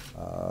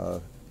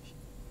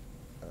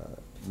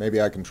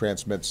 maybe I can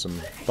transmit some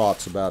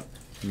thoughts about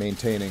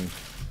maintaining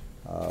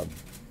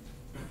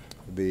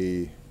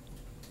the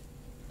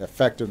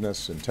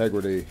effectiveness,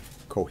 integrity,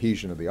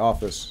 cohesion of the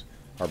office,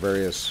 our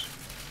various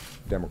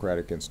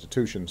democratic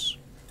institutions,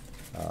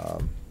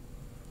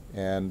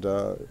 and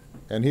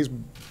he's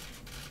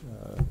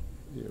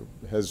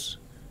has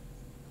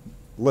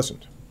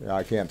listened.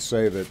 I can't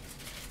say that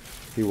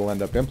he will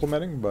end up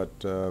implementing, but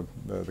the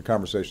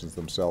conversations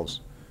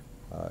themselves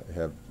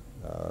have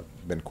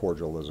been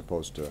cordial as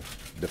opposed to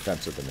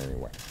defensive in any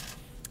way.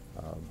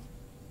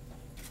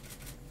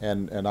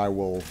 And I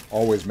will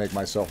always make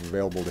myself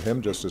available to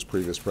him, just as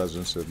previous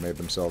presidents have made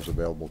themselves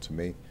available to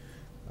me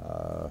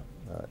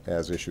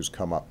as issues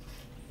come up.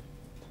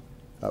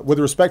 With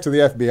respect to the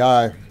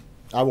FBI,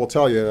 I will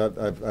tell you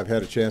I've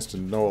had a chance to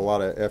know a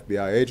lot of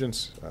FBI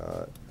agents.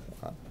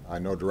 I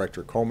know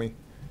Director Comey.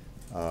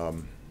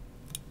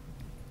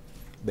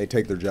 They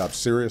take their job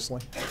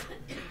seriously.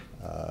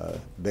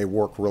 They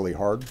work really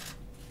hard.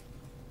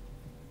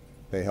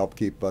 They help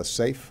keep us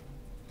safe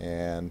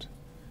and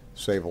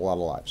save a lot of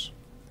lives.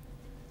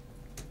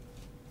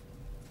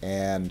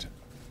 And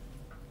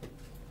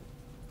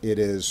it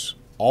is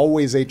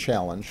always a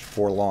challenge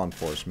for law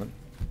enforcement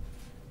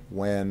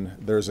when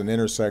there's an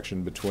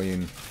intersection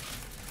between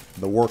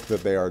the work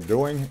that they are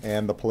doing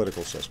and the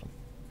political system.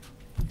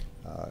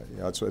 You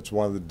know, it's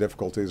one of the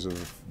difficulties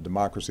of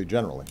democracy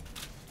generally.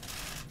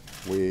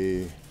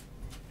 We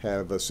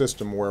have a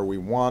system where we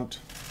want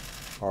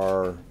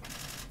our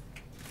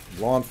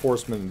law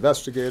enforcement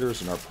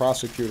investigators and our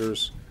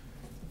prosecutors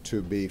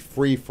to be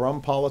free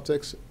from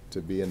politics,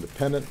 to be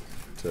independent,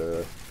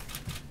 to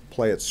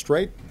play it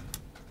straight.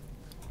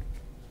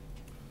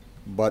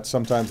 But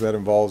sometimes that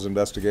involves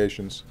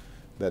investigations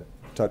that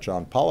touch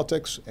on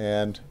politics,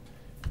 and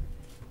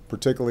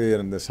particularly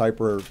in this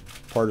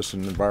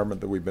hyper-partisan environment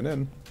that we've been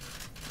in,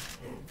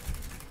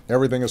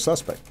 everything is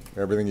suspect.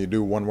 Everything you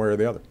do one way or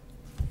the other.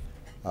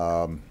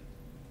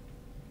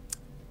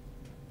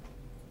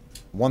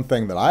 One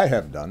thing that I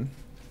have done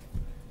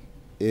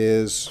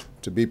is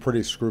to be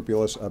pretty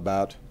scrupulous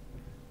about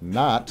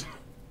not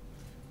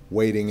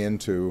wading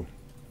into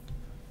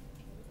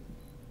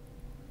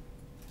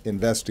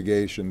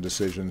investigation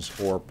decisions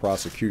or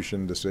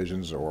prosecution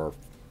decisions or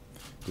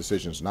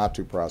decisions not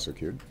to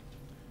prosecute.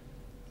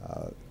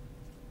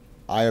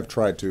 I have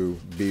tried to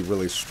be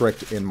really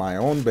strict in my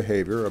own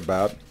behavior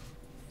about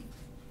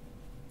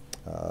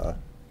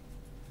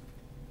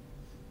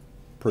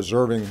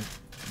preserving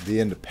the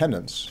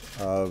independence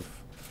of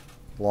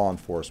law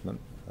enforcement,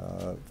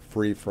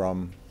 free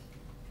from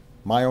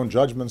my own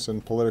judgments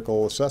and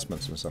political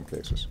assessments in some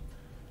cases.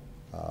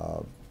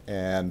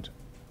 And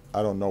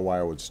I don't know why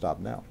I would stop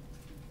now.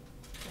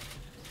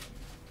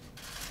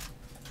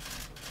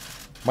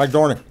 Mike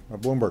Dorning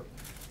of Bloomberg.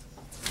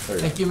 There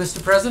you go. Thank you,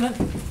 Mr. President.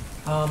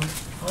 On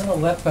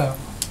Aleppo,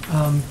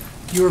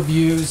 your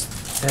views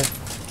that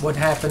what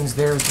happens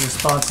there is the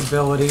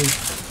responsibility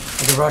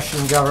of the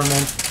Russian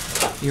government,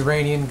 the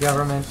Iranian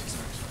government,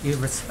 the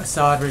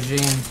Assad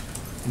regime,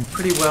 and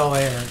pretty well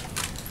aired.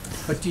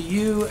 But do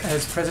you,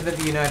 as President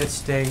of the United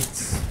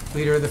States,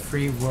 leader of the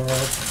free world,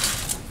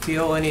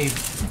 feel any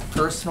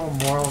personal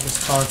moral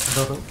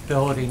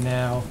responsibility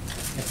now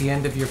at the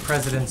end of your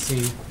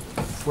presidency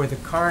for the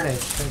carnage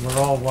that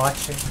we're all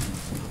watching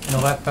in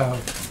Aleppo,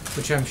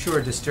 which I'm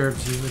sure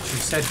disturbs you, which you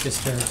said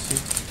disturbs you?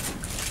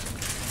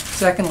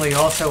 Secondly,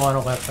 also on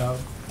Aleppo,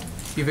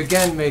 you've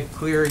again made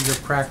clear your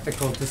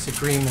practical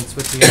disagreements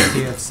with the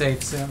idea of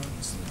safe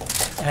zones.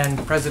 And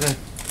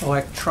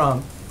President-elect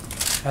Trump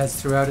has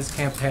throughout his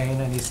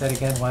campaign, and he said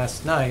again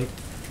last night,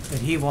 that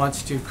he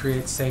wants to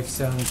create safe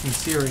zones in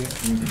Syria.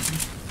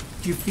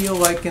 Do you feel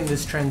like in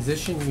this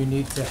transition you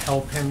need to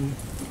help him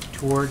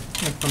toward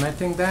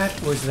implementing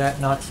that, or is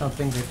that not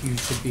something that you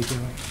should be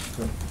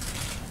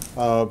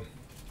doing?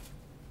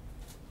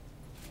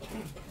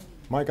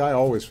 Mike, I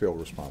always feel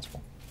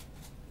responsible.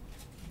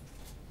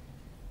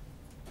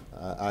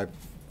 I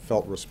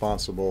felt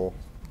responsible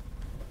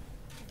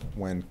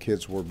when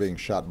kids were being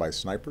shot by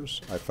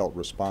snipers. I felt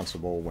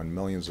responsible when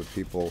millions of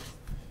people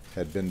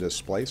had been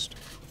displaced.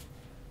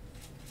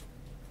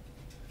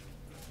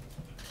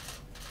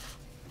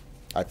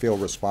 I feel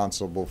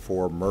responsible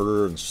for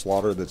murder and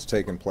slaughter that's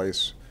taken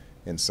place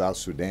in South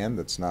Sudan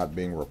that's not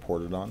being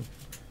reported on,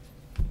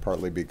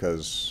 partly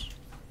because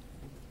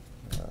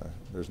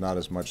there's not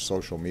as much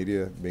social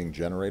media being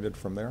generated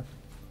from there.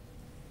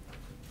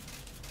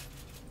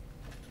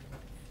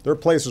 There are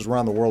places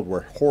around the world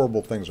where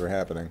horrible things are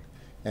happening,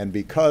 and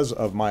because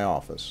of my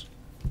office,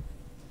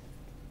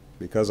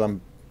 because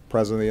I'm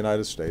President of the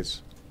United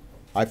States,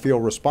 I feel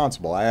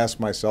responsible. I ask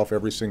myself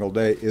every single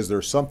day, is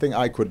there something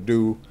I could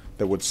do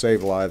that would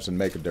save lives and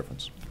make a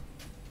difference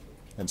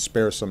and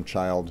spare some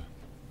child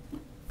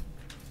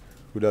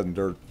who doesn't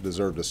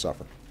deserve to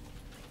suffer?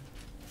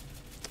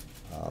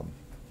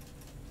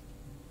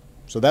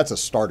 So that's a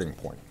starting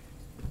point.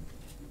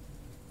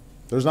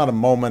 There's not a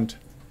moment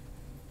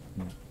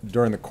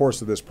during the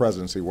course of this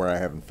presidency where I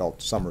haven't felt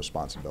some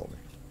responsibility.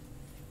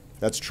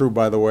 That's true,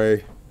 by the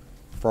way,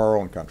 for our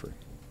own country.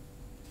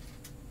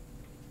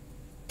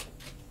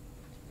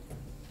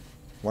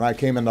 When I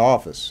came into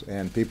office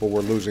and people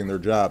were losing their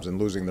jobs and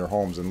losing their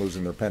homes and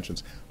losing their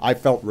pensions, I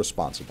felt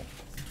responsible.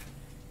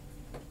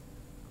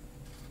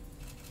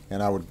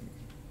 And I would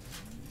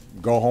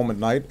go home at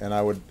night and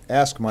I would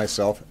ask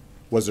myself,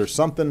 was there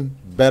something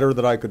better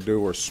that I could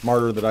do or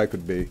smarter that I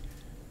could be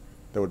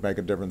that would make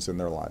a difference in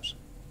their lives,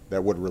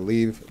 that would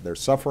relieve their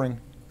suffering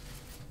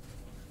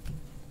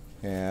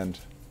and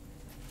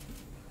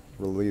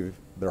relieve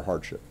their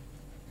hardship?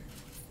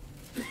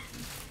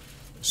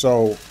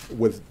 So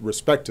with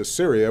respect to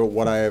Syria,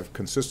 what I have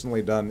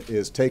consistently done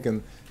is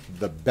taken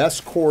the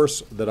best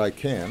course that I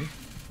can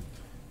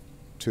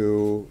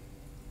to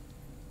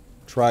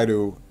try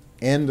to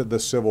end the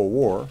civil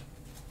war,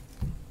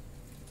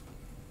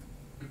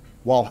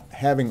 while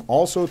having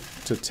also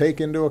to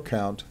take into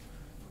account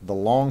the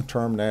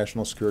long-term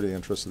national security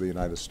interests of the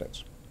United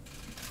States.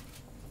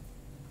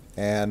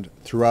 And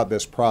throughout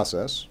this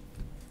process,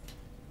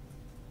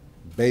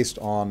 based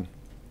on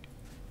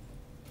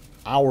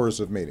hours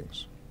of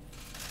meetings,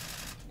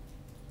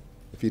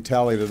 if you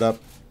tallied it up,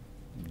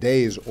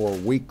 days or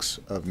weeks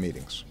of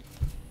meetings,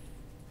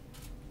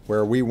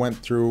 where we went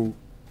through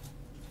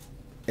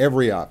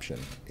every option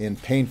in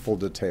painful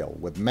detail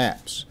with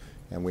maps,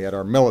 and we had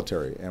our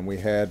military, and we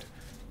had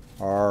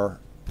our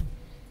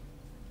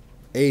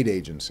aid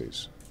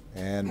agencies,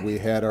 and we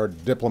had our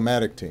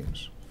diplomatic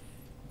teams,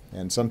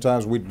 and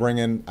sometimes we'd bring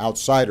in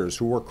outsiders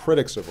who were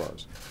critics of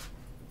ours.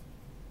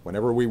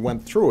 Whenever we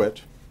went through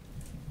it,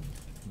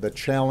 the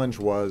challenge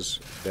was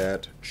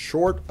that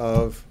short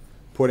of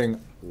putting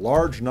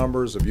large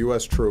numbers of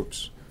U.S.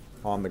 troops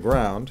on the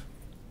ground,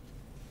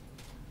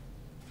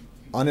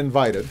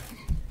 uninvited,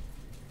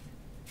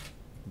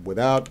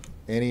 without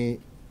any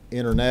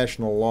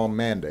international law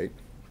mandate,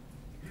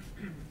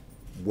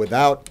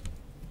 without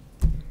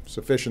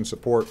sufficient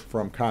support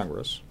from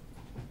Congress,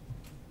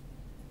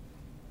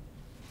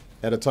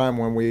 at a time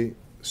when we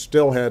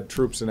still had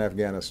troops in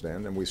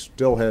Afghanistan and we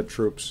still had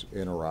troops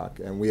in Iraq,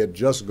 and we had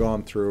just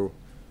gone through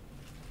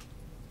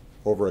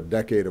over a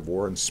decade of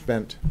war and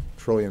spent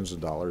trillions of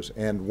dollars,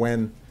 and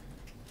when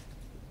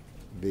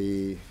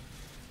the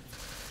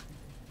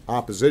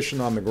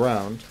opposition on the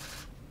ground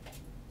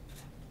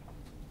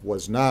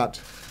was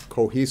not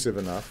cohesive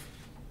enough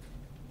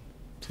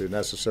to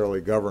necessarily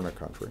govern a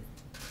country,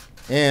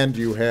 and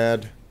you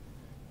had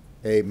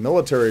a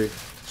military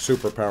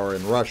superpower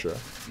in Russia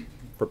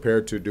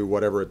prepared to do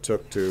whatever it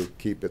took to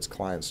keep its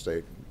client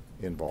state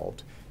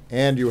involved,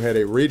 and you had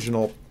a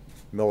regional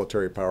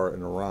military power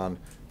in Iran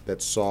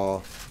that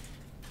saw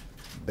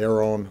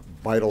their own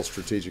vital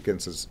strategic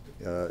interests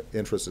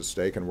at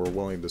stake and were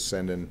willing to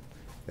send in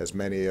as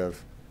many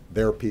of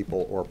their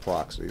people or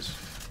proxies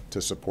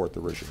to support the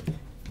regime.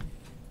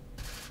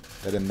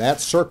 that in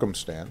that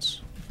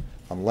circumstance,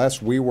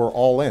 unless we were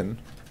all in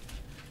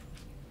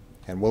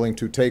and willing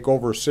to take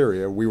over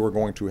Syria, we were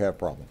going to have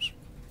problems.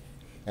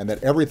 And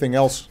that everything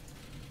else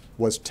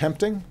was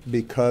tempting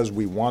because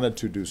we wanted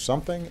to do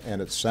something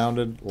and it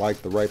sounded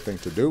like the right thing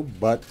to do,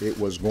 but it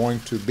was going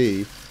to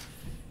be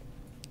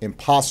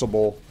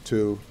impossible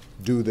to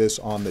do this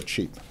on the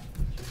cheap.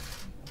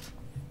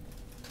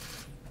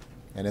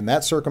 And in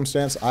that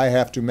circumstance, I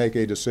have to make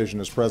a decision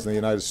as President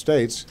of the United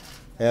States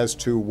as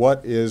to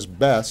what is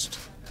best.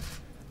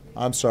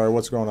 I'm sorry,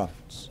 what's going on?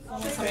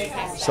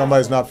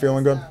 Somebody's not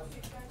feeling good?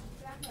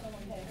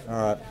 All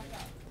right.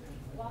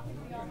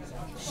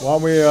 Why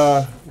don't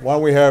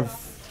we have,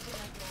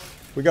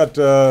 we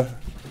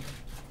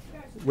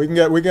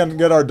can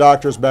get our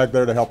doctors back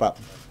there to help out.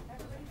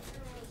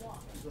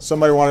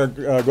 Somebody want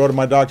to go to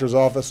my doctor's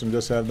office and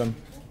just have them?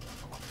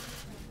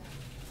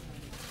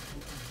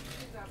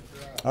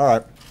 All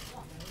right.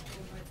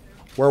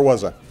 Where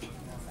was I?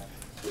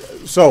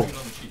 So,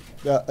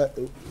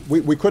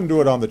 we couldn't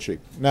do it on the cheap.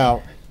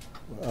 Now,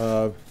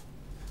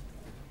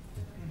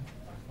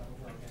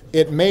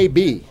 it may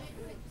be.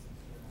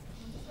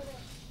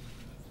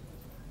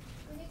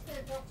 We need to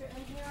get a doctor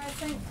in here, I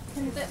think.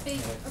 Can that be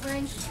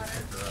arranged?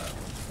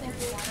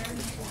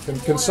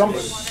 Thank you.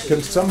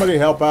 Can somebody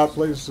help out,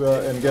 please,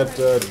 and get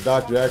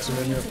Doc Jackson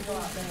in here?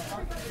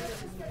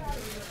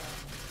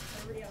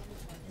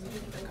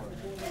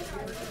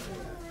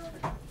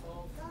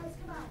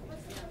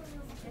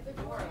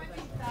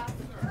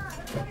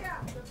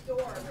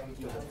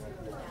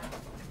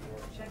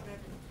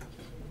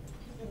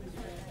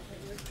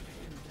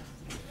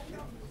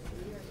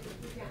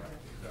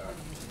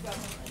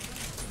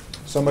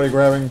 Somebody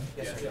grabbing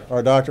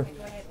our doctor?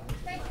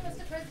 Thank you,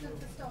 Mr. President,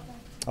 for stopping.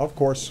 Of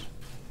course.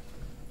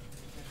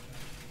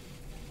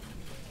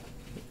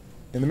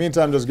 In the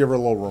meantime, just give her a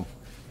little room.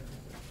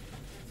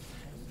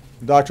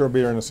 The doctor will be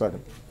here in a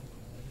second.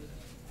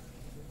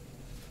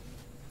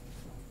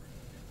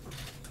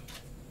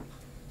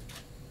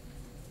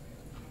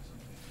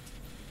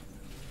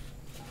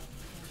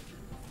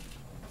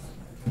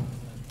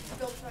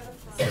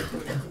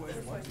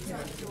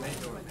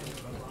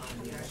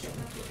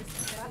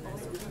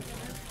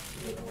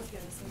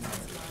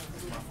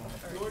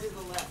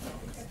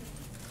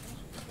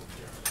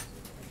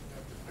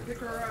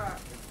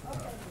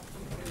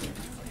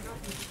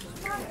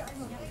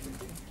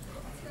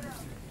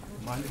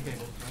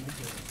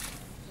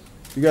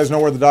 You guys know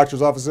where the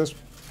doctor's office is?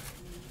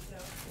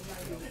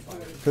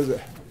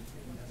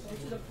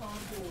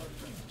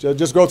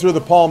 Just go through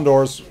the palm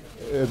doors.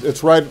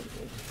 It's right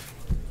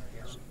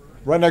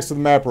next to the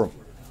map room.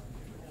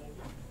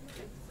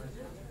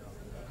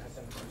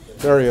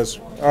 There he is.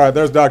 All right,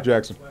 there's Doc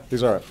Jackson.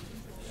 He's all right.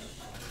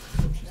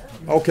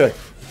 Okay.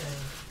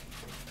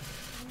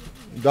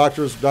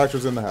 Doctor's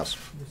in the house.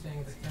 You're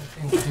saying the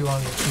 10 things to do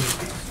on the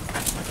cheap.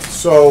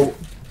 So,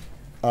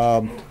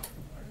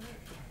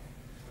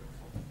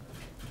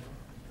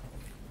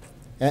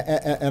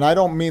 and I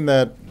don't mean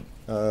that.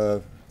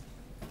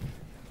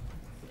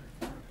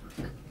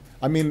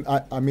 I mean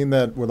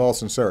that with all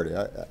sincerity.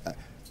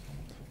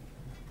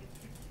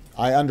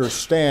 I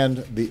understand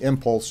the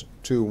impulse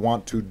to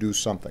want to do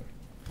something,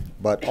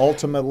 but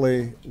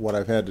ultimately, what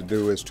I've had to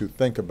do is to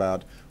think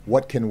about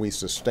what can we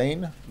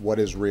sustain, what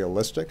is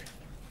realistic,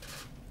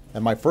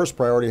 and my first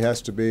priority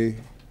has to be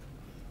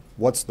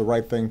what's the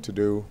right thing to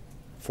do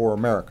for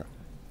America.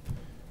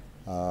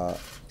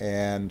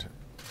 And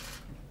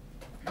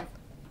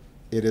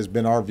it has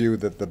been our view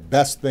that the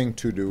best thing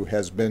to do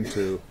has been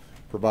to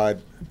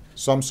provide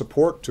some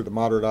support to the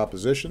moderate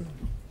opposition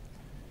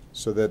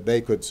so that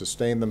they could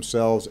sustain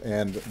themselves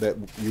and that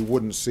you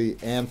wouldn't see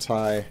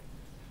anti-Assad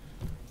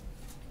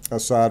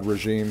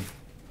regime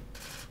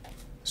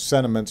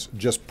sentiments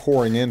just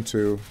pouring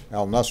into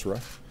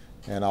al-Nusra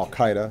and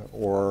al-Qaeda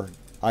or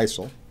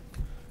ISIL,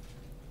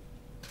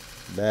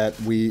 that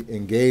we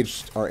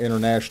engaged our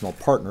international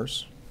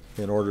partners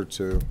in order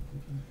to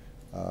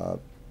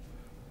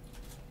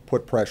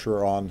put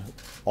pressure on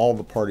all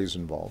the parties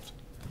involved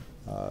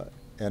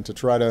and to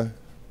try to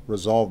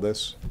resolve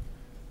this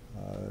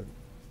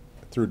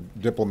through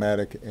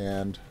diplomatic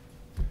and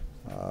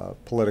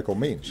political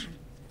means.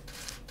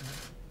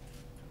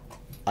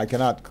 I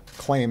cannot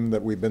claim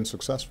that we've been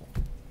successful.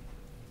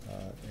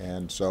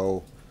 And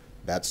so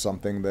that's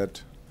something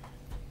that,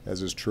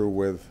 as is true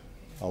with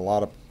a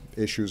lot of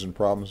issues and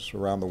problems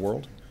around the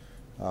world,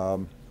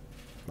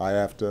 I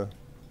have to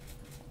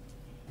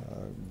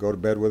go to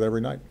bed with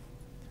every night.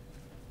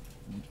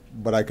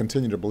 But I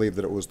continue to believe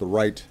that it was the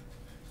right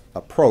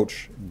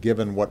approach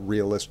given what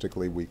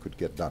realistically we could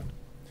get done.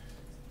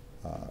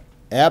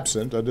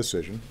 Absent a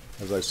decision,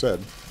 as I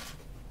said,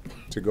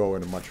 to go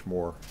in a much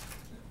more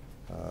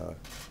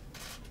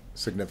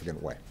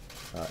significant way.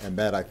 And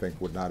that, I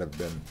think, would not have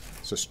been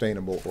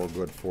sustainable or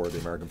good for the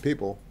American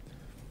people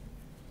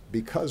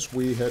because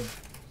we had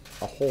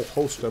a whole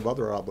host of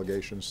other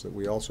obligations that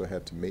we also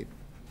had to meet,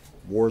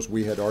 wars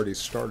we had already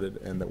started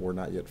and that were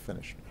not yet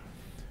finished.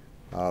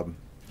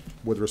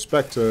 With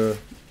respect to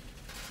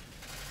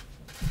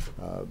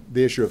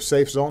The issue of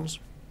safe zones.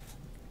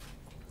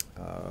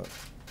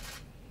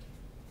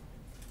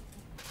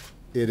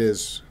 It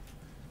is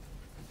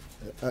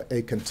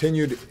a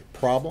continued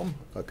problem,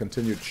 a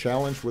continued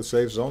challenge with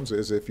safe zones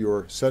is if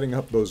you're setting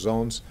up those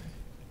zones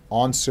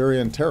on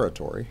Syrian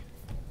territory,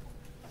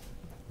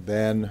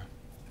 then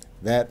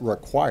that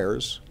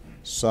requires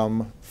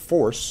some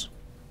force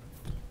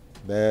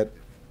that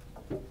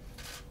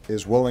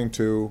is willing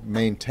to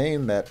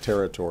maintain that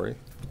territory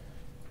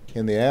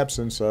in the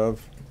absence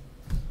of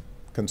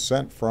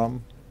consent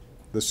from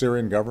the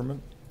Syrian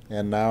government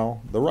and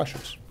now the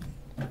Russians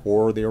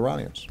or the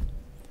Iranians.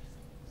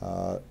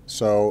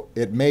 So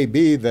it may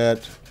be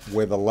that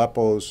with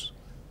Aleppo's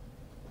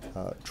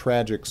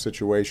tragic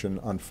situation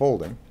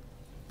unfolding,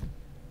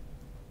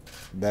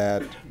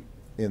 that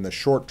in the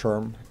short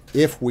term,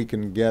 if we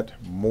can get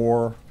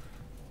more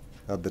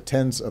of the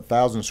tens of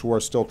thousands who are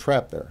still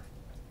trapped there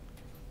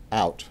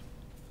out,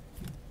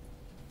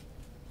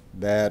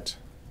 that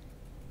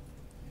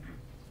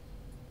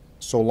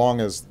so long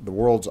as the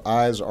world's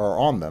eyes are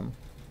on them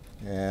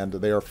and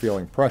they are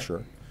feeling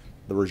pressure,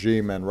 the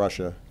regime and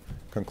Russia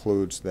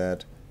concludes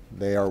that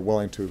they are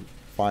willing to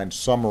find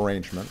some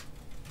arrangement,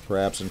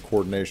 perhaps in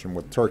coordination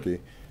with Turkey,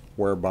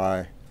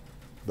 whereby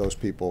those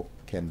people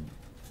can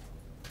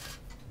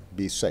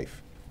be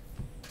safe.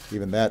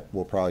 Even that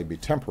will probably be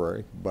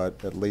temporary,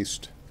 but at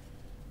least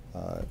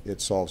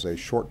it solves a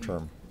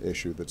short-term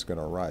issue that's going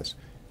to arise.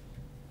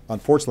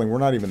 Unfortunately, we're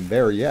not even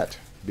there yet,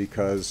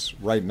 because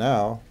right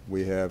now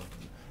we have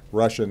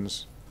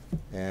Russians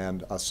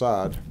and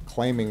Assad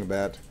claiming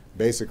that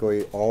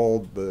basically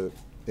all the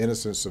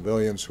innocent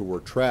civilians who were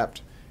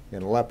trapped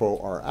in Aleppo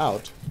are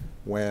out,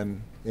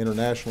 when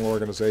international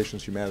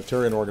organizations,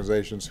 humanitarian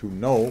organizations who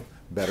know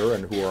better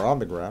and who are on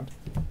the ground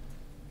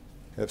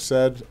have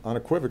said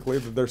unequivocally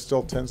that there's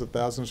still tens of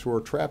thousands who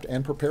are trapped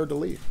and prepared to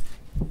leave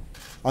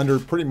under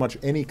pretty much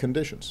any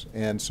conditions.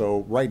 And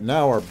so right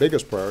now our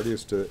biggest priority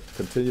is to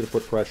continue to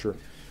put pressure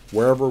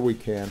wherever we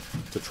can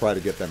to try to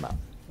get them out.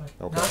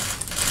 Okay.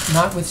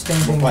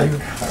 Notwithstanding Well, you, I but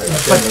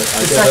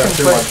can't the have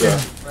too much,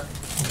 second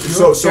question, so-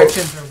 your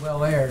objections are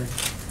well aired,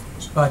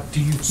 but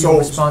do you feel So-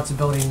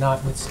 responsibility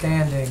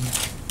notwithstanding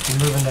to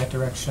move in that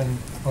direction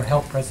or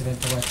help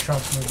President-elect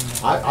Trump move in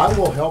that direction? I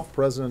will help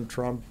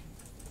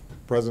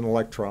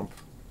President-elect Trump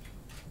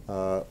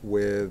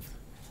with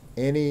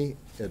any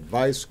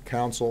advice,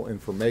 counsel,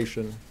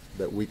 information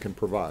that we can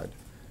provide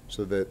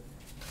so that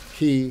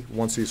he,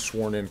 once he's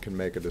sworn in, can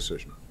make a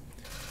decision.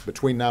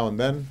 Between now and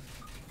then,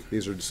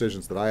 these are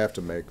decisions that I have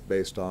to make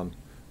based on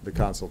the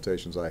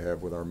consultations I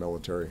have with our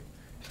military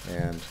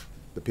and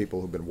the people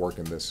who've been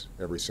working this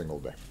every single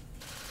day.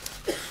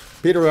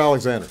 Peter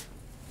Alexander.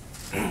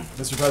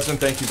 Mr. President,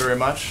 thank you very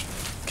much.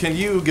 Can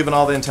you, given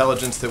all the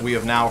intelligence that we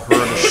have now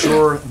heard,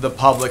 assure the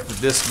public that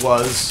this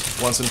was,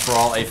 once and for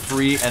all, a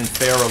free and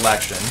fair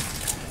election?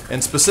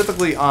 And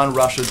specifically on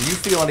Russia, do you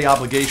feel any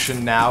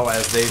obligation now,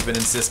 as they've been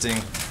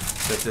insisting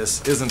that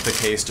this isn't the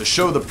case, to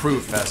show the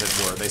proof, as it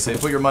were? They say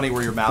put your money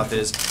where your mouth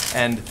is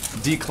and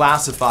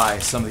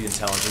declassify some of the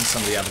intelligence,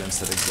 some of the evidence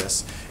that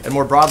exists. And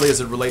more broadly, as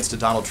it relates to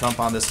Donald Trump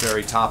on this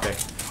very topic,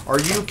 are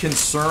you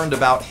concerned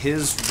about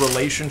his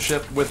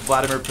relationship with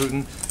Vladimir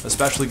Putin,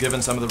 especially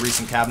given some of the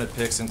recent cabinet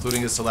picks,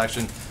 including his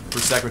selection for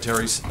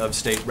Secretary of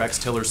State Rex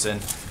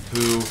Tillerson,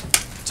 who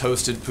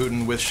toasted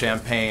Putin with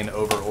champagne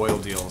over oil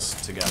deals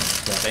together?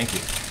 Thank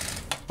you.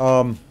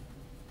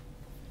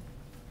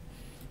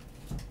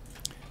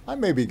 I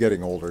may be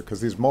getting older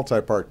because these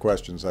multi-part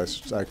questions, I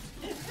started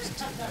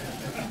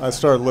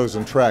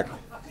losing track.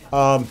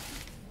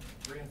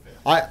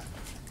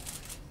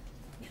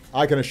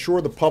 I can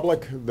assure the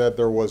public that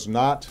there was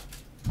not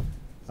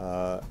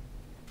the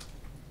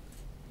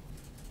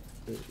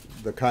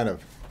kind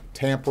of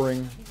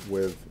tampering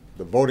with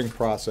the voting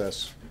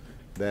process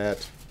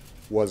that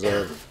was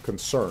of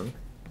concern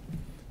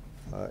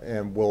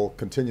and will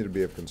continue to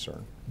be of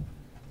concern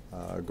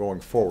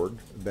going forward,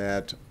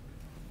 that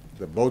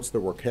the votes that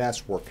were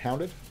cast were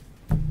counted.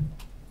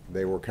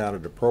 They were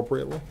counted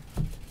appropriately.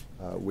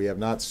 We have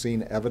not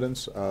seen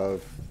evidence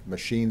of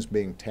machines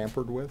being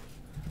tampered with.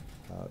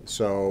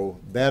 So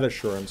that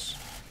assurance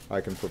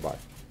I can provide.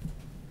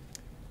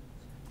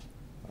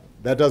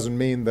 That doesn't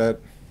mean that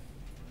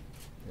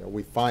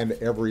we find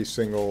every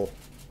single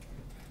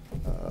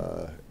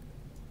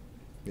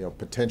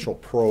potential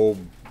probe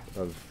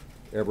of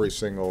every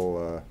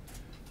single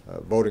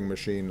voting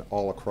machine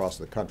all across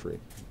the country.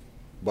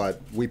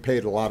 But we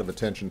paid a lot of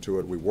attention to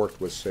it. We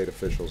worked with state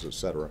officials, et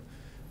cetera.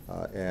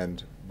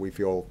 And we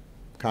feel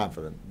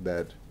confident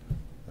that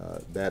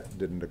that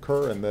didn't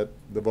occur and that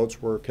the votes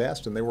were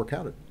cast and they were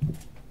counted.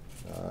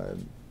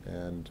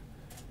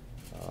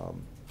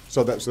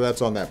 So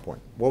that's on that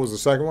point. What was the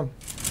second one?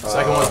 The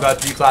second one was about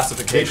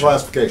declassification.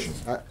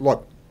 Declassification.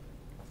 Look,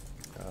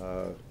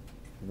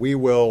 we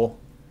will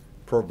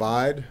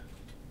provide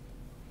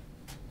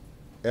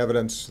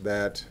evidence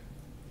that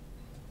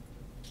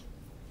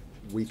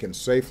we can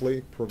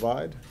safely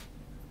provide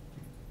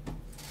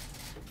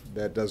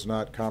that does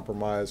not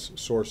compromise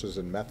sources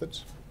and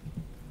methods.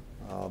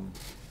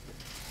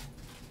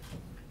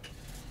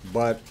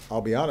 But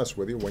I'll be honest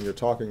with you, when you're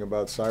talking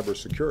about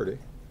cybersecurity,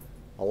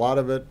 a lot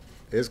of it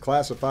is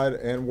classified,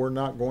 and we're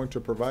not going to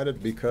provide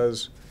it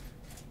because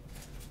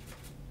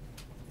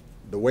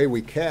the way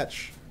we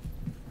catch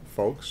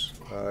folks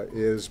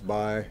is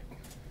by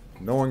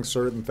knowing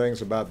certain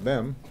things about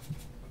them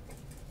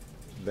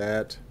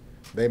that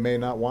they may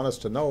not want us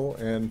to know,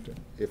 and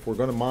if we're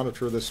going to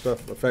monitor this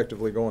stuff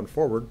effectively going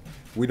forward,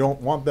 we don't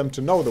want them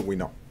to know that we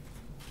know.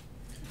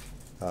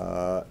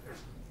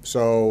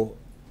 So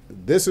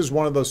this is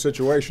one of those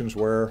situations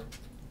where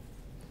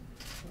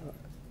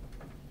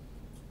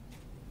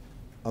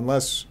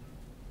unless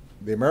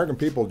the American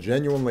people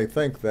genuinely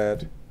think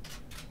that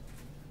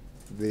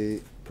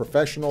the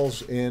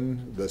professionals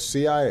in the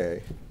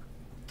CIA,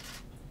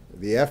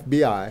 the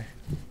FBI,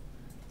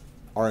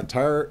 our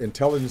entire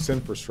intelligence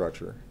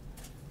infrastructure,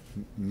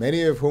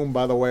 many of whom,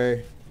 by the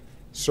way,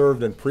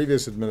 served in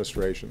previous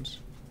administrations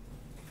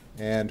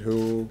and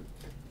who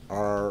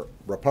are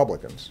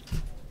Republicans,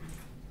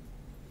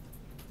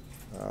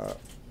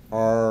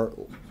 are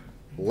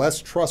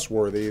less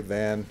trustworthy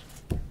than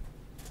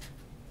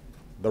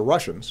the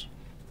Russians,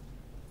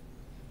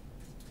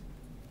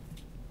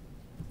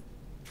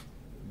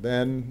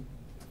 then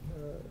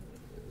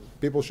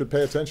people should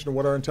pay attention to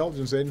what our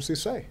intelligence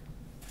agencies say.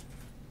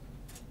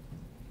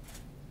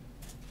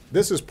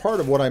 This is part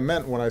of what I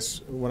meant when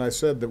I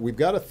said that we've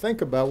got to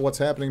think about what's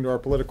happening to our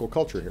political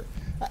culture here.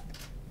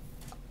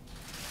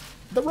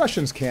 The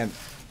Russians can't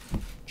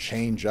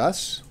change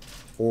us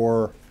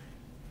or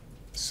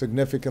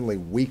significantly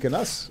weaken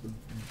us.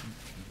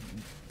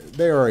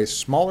 They are a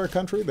smaller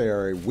country. They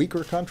are a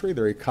weaker country.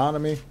 Their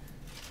economy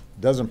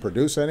doesn't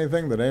produce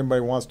anything that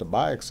anybody wants to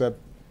buy except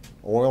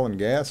oil and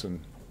gas and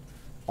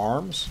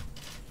arms.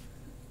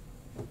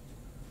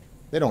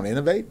 They don't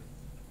innovate.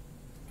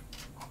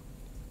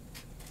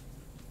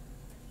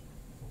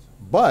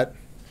 But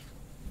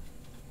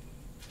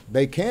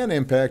they can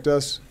impact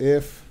us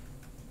if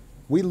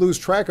we lose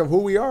track of who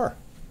we are.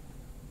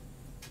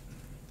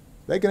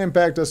 They can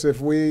impact us if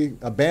we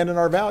abandon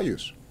our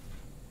values.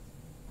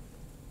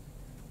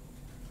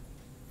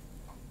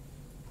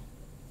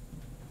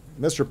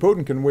 Mr.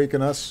 Putin can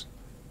weaken us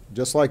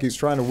just like he's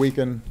trying to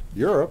weaken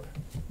Europe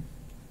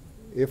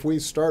if we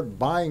start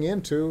buying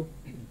into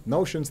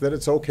notions that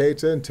it's okay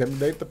to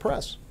intimidate the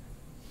press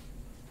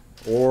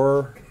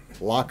or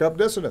lock up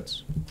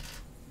dissidents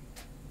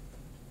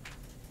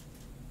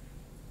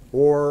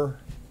or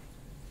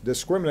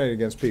discriminate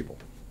against people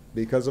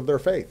because of their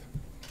faith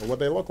or what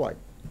they look like.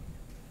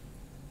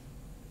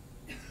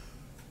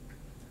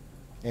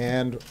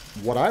 And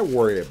what I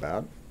worry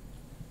about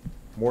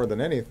more than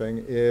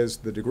anything is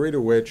the degree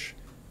to which,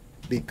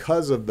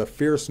 because of the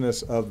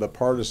fierceness of the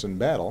partisan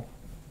battle,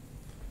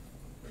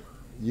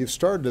 you've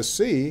started to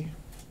see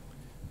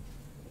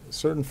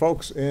certain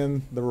folks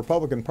in the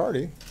Republican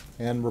Party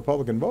and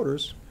Republican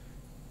voters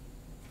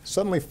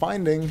suddenly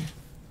finding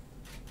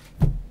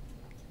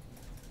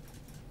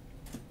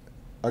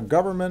a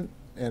government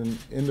and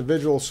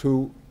individuals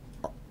who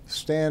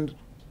stand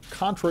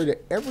contrary to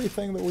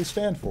everything that we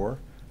stand for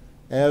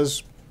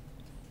as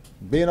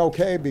being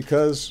okay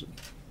because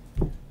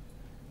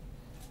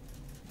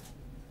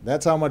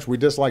that's how much we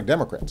dislike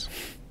Democrats.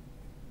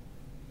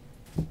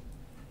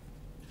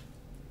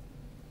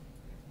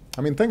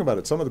 I mean, think about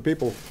it. Some of the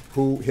people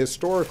who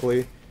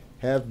historically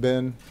have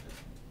been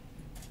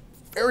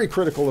very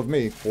critical of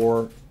me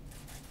for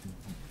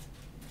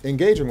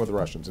engaging with the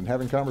Russians and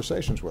having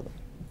conversations with them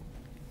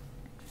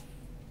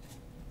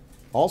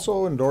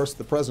also endorsed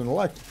the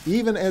president-elect,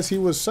 even as he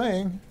was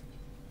saying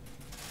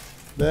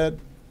that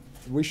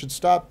we should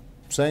stop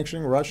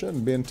sanctioning Russia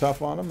and being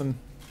tough on them and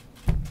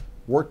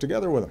work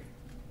together with them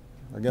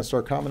against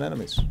our common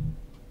enemies.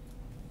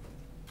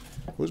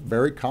 It was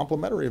very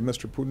complimentary of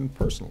Mr. Putin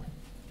personally.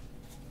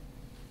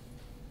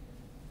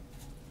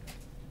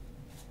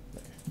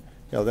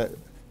 You know,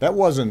 that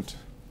wasn't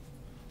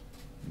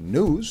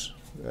news.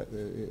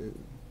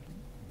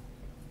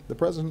 The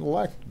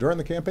president-elect during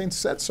the campaign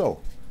said so.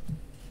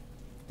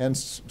 And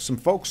some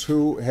folks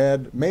who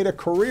had made a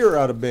career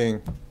out of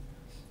being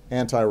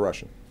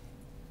anti-Russian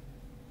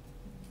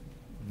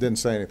didn't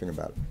say anything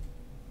about it.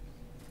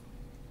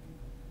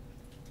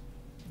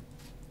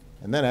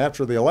 And then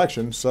after the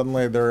election,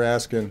 suddenly they're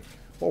asking,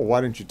 well,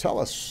 why didn't you tell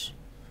us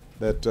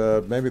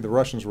that maybe the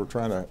Russians were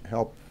trying to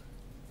help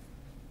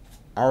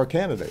our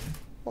candidate?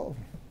 Well,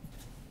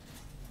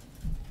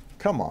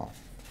 come on.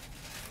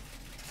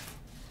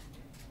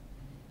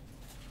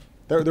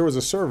 There was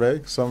a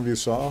survey, some of you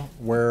saw,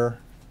 where,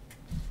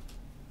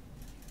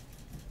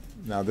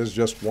 now this is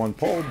just one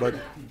poll, but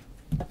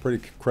a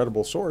pretty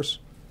credible source,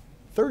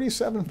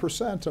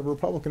 37% of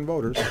Republican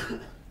voters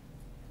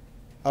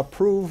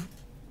approve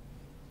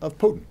of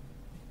Putin.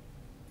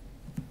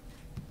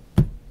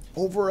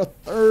 Over a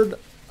third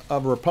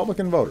of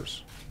Republican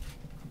voters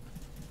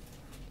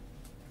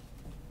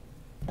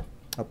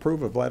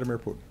approve of Vladimir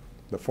Putin,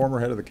 the former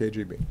head of the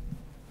KGB.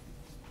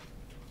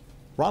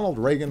 Ronald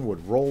Reagan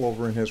would roll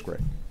over in his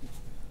grave.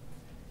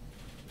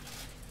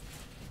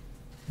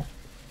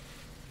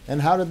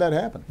 And how did that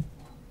happen?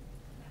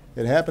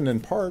 It happened in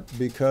part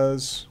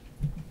because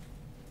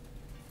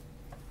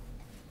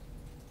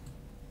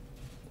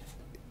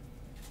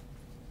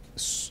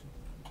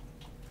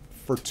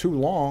for too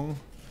long,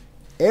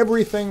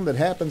 everything that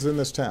happens in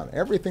this town,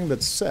 everything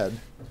that's said,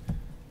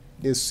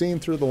 is seen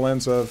through the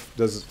lens of,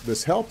 does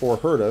this help or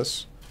hurt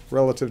us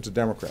relative to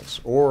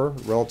Democrats or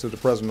relative to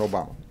President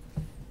Obama?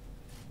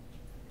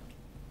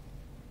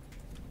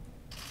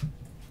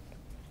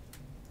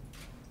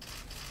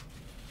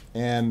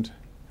 And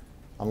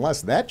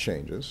unless that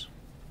changes,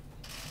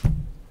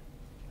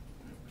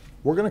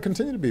 we're going to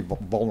continue to be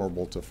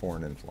vulnerable to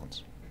foreign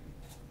influence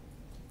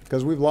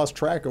because we've lost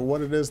track of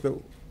what it is that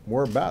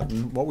we're about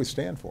and what we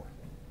stand for.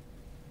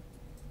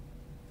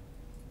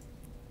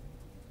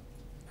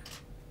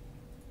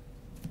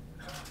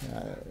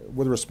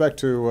 With respect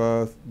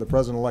to the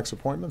President-elect's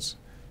appointments,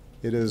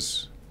 it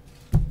is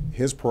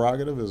his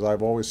prerogative, as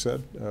I've always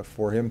said,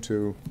 for him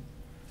to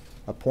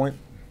appoint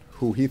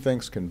who he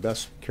thinks can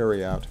best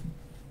carry out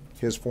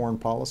his foreign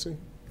policy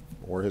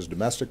or his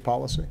domestic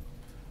policy.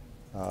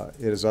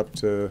 It is up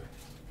to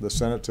the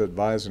Senate to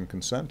advise and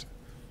consent.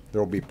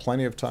 There will be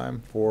plenty of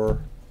time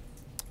for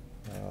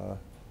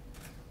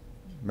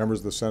members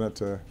of the Senate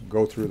to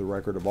go through the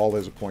record of all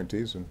his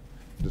appointees and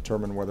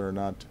determine whether or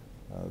not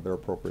they're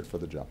appropriate for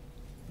the job.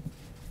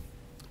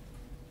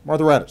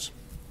 Martha Raddatz.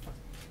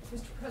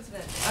 Mr.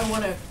 President, I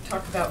want to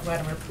talk about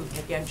Vladimir Putin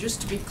again.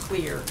 Just to be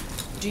clear,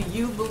 do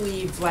you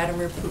believe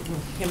Vladimir Putin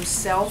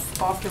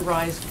himself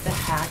authorized the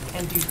hack,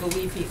 and do you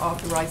believe he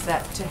authorized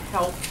that to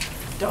help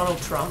Donald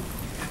Trump?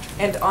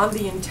 And on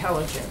the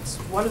intelligence,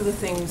 one of the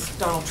things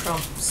Donald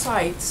Trump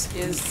cites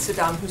is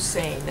Saddam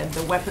Hussein and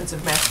the weapons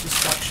of mass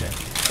destruction,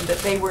 and that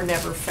they were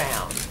never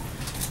found.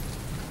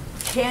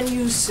 Can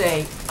you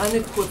say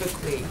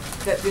unequivocally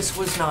that this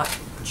was not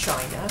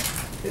China,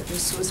 that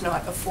this was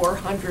not a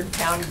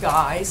 400-pound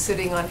guy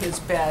sitting on his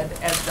bed,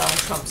 as Donald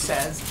Trump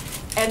says?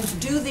 And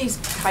do these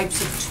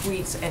types of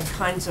tweets and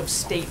kinds of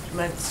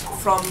statements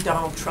from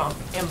Donald Trump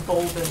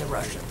embolden the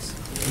Russians?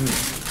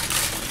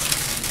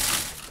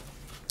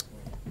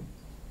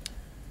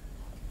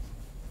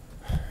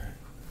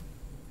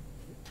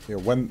 You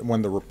know,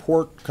 when the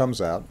report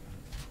comes out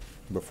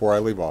before I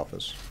leave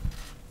office,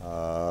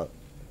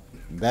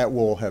 that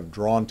will have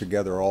drawn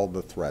together all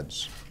the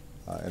threads,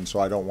 and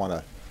so I don't want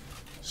to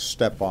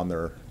step on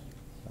their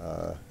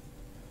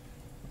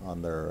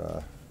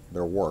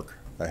work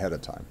ahead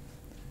of time.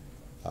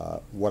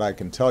 What I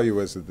can tell you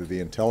is that the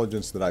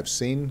intelligence that I've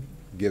seen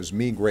gives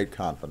me great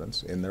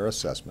confidence in their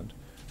assessment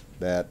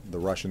that the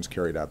Russians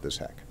carried out this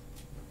hack.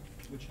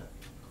 Which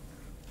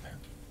hack?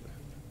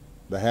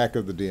 The hack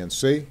of the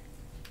DNC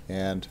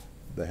and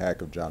the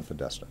hack of John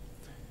Podesta.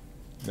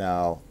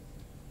 Now,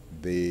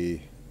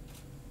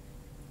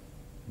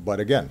 but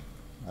again,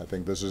 I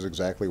think this is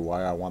exactly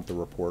why I want the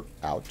report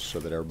out, so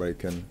that everybody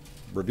can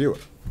review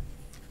it.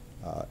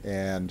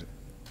 And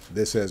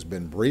this has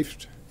been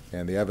briefed,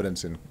 and the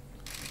evidence in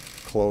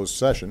closed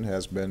session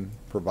has been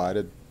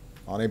provided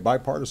on a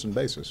bipartisan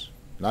basis.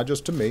 Not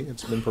just to me,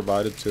 it's been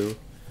provided to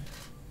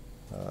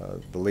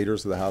the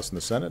leaders of the House and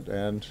the Senate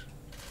and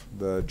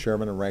the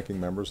chairman and ranking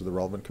members of the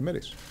relevant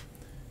committees.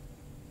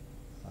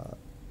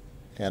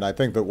 And I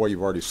think that what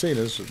you've already seen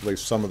is at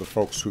least some of the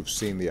folks who've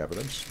seen the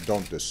evidence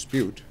don't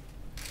dispute,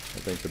 I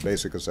think, the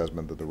basic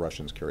assessment that the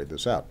Russians carried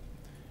this out.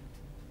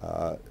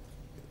 But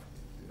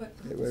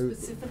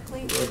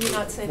specifically, would you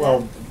not say Well,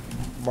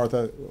 that?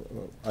 Martha,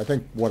 I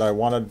think what I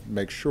want to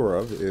make sure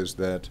of is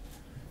that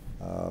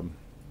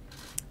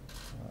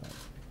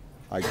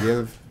I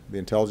give the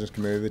intelligence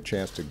community the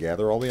chance to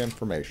gather all the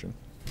information,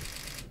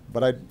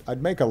 but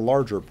I'd make a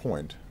larger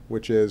point,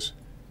 which is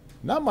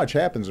not much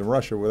happens in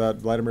Russia without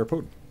Vladimir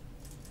Putin.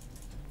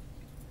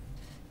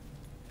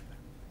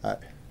 I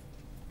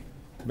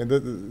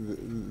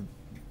mean,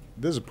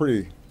 this is a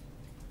pretty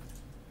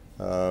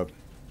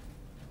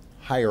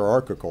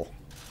hierarchical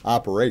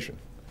operation.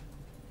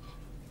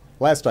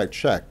 Last I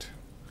checked,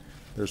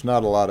 there's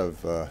not a lot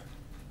of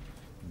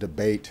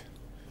debate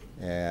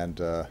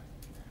and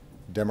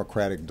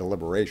democratic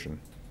deliberation,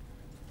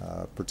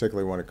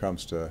 particularly when it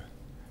comes to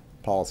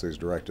policies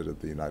directed at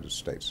the United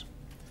States.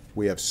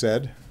 We have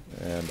said,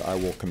 and I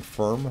will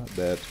confirm,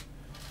 that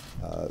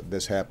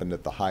this happened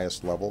at the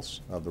highest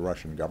levels of the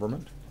Russian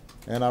government,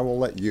 and I will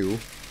let you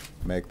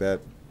make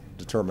that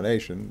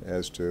determination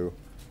as to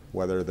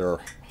whether there are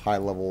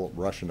high-level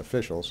Russian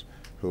officials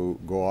who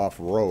go off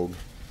rogue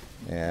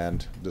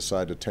and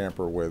decide to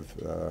tamper with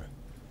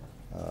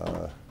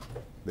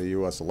the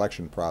U.S.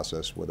 election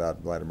process without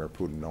Vladimir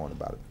Putin knowing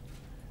about it.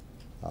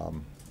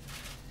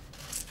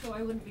 So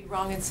I wouldn't be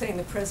wrong in saying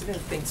the president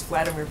thinks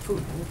Vladimir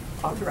Putin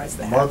authorized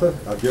the hack. Martha,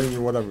 I've given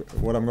you what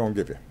I'm going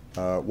to give you.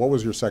 What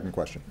was your second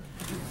question?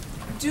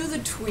 Do the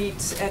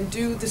tweets and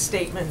do the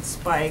statements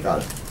by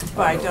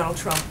Donald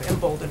Trump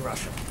embolden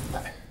Russia?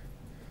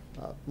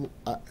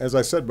 As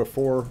I said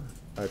before,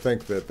 I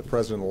think that the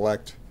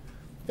president-elect,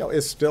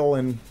 is still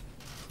in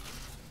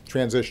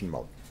transition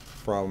mode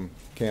from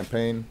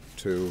campaign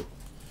to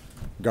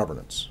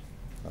governance.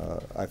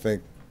 I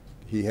think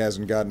he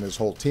hasn't gotten his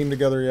whole team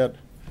together yet.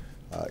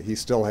 He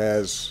still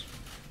has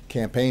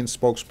campaign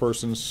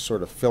spokespersons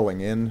sort of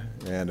filling in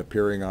and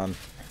appearing on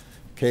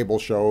cable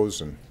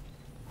shows, and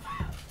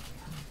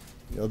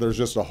there's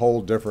just a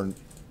whole different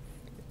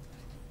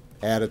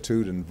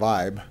attitude and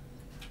vibe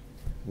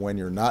when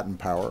you're not in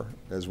power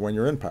as when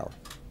you're in power.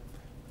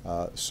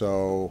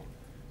 So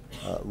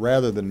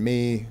rather than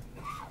me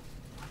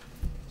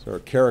sort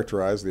of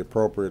characterize the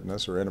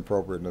appropriateness or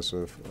inappropriateness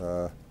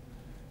of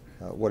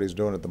what he's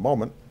doing at the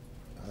moment,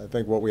 I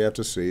think what we have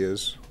to see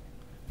is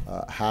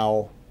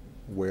how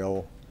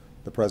will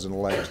the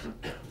president-elect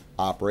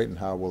operate and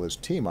how will his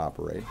team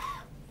operate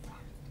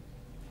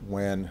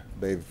when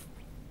they've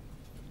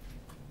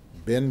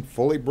been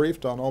fully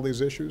briefed on all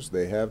these issues,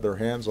 they have their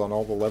hands on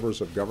all the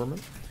levers of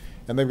government,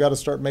 and they've got to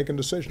start making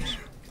decisions.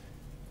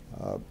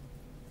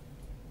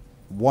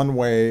 One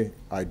way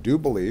I do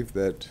believe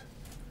that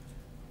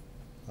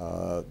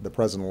the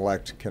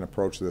president-elect can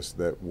approach this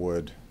that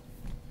would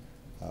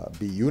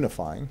be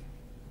unifying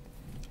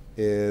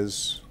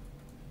is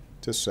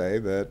to say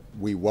that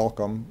we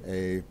welcome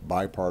a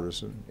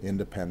bipartisan,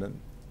 independent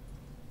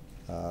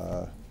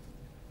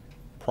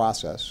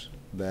process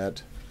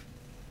that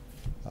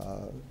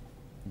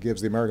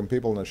gives the American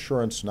people an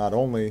assurance not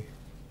only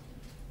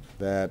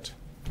that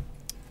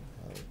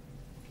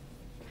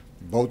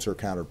votes are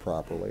counted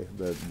properly,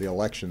 that the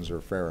elections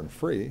are fair and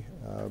free,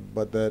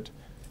 but that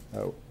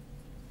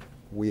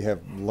we have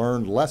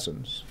learned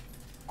lessons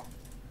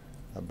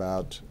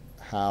about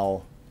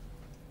how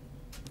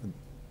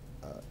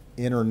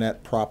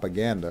internet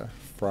propaganda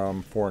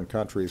from foreign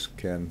countries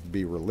can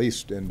be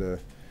released into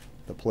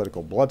the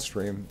political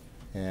bloodstream,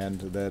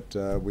 and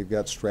that we've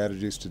got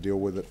strategies to deal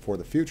with it for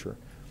the future.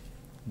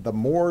 The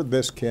more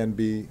this can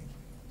be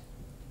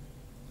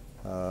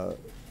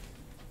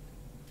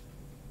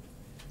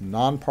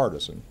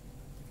nonpartisan,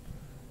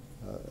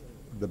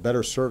 the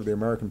better served the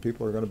American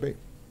people are going to be,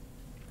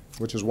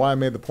 which is why I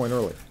made the point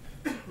earlier.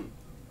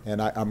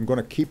 And I'm going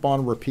to keep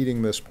on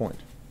repeating this point.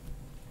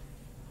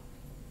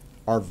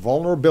 Our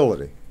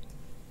vulnerability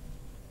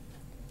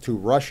to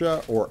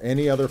Russia or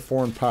any other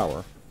foreign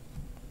power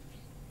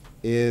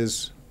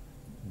is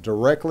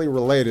directly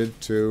related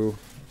to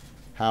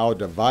how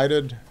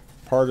divided,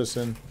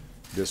 partisan,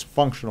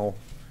 dysfunctional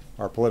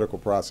our political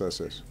process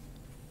is.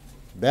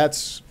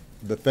 That's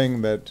the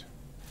thing that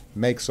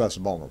makes us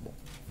vulnerable.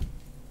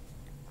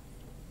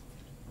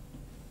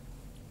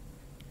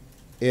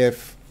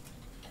 If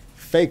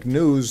fake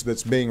news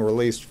that's being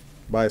released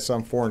by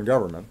some foreign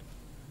government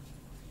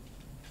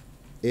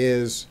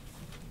is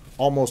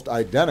almost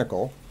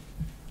identical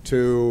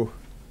to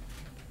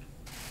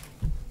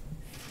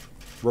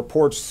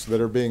reports that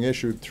are being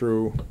issued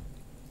through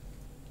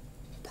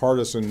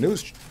partisan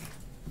news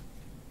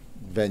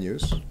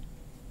venues,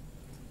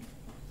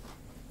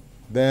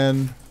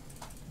 then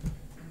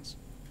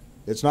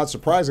it's not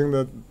surprising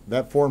that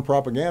that foreign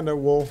propaganda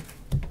will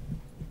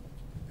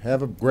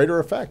have a greater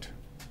effect,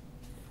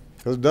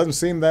 because it doesn't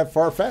seem that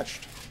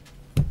far-fetched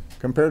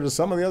compared to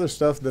some of the other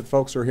stuff that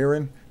folks are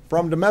hearing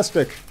from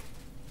domestic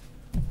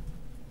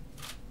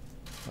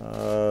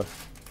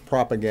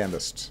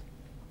propagandists.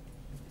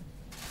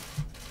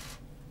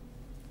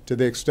 To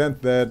the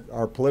extent that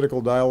our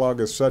political dialogue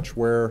is such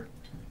where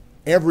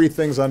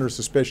everything's under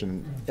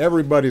suspicion,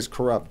 everybody's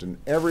corrupt, and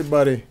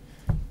everybody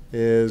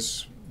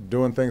is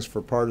doing things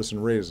for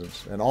partisan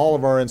reasons, and all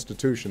of our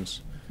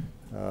institutions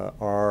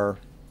are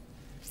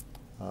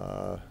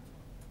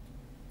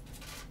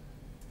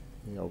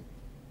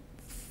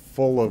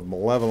full of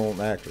malevolent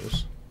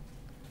actors.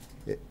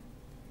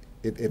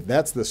 If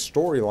that's the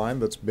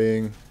storyline that's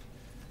being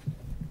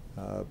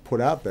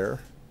put out there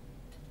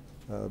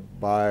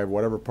by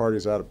whatever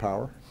party's out of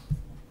power,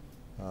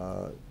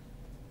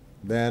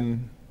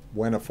 then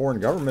when a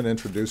foreign government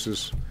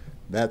introduces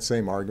that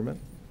same argument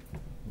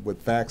with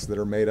facts that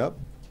are made up,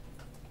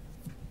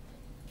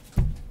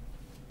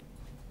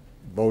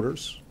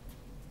 voters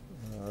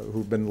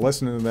who've been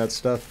listening to that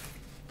stuff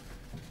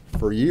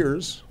for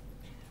years,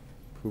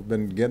 who've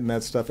been getting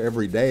that stuff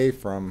every day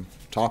from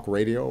talk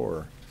radio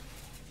or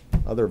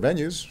other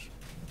venues,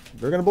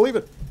 they're going to believe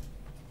it.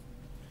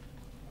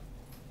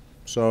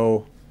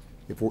 So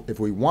if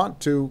we want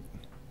to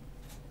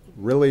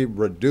really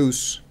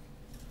reduce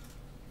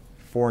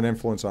foreign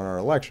influence on our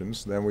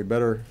elections, then we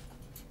better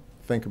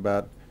think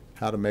about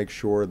how to make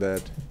sure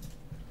that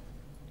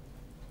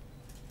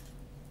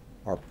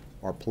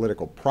our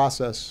political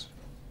process,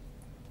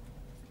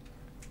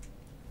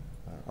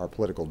 our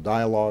political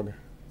dialogue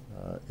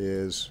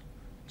is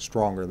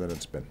stronger than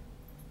it's been.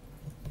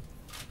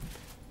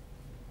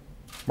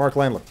 Mark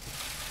Landler.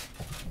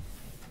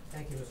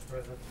 Thank you, Mr.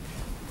 President.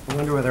 I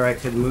wonder whether I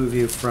could move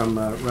you from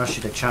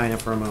Russia to China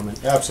for a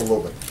moment.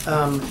 Absolutely.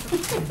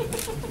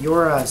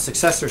 Your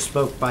successor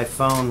spoke by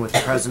phone with the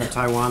president of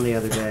Taiwan the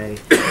other day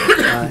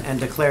and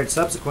declared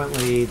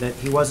subsequently that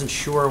he wasn't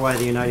sure why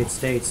the United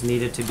States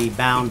needed to be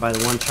bound by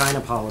the One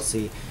China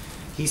policy.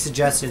 He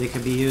suggested it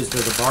could be used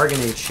as a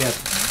bargaining chip,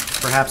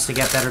 perhaps to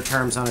get better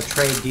terms on a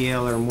trade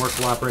deal or more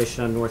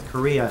cooperation on North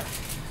Korea.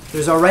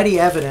 There's already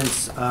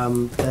evidence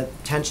that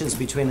tensions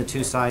between the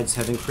two sides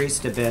have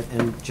increased a bit,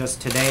 and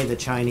just today the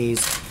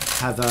Chinese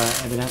have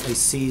evidently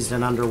seized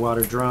an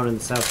underwater drone in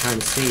the South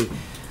China Sea.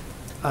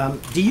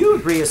 Do you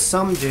agree, as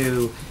some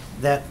do,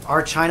 that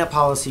our China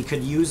policy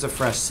could use a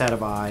fresh set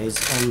of eyes,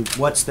 and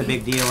what's the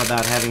big deal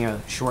about having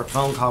a short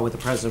phone call with the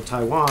president of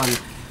Taiwan?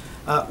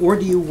 Or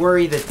do you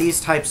worry that these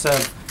types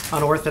of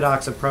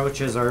unorthodox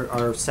approaches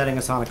are setting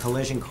us on a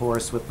collision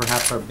course with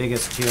perhaps our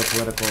biggest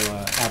geopolitical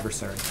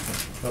adversary?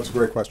 That's a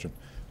great question.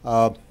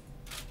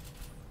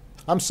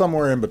 I'm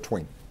somewhere in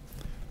between.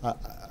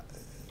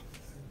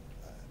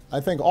 I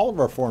think all of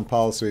our foreign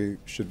policy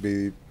should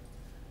be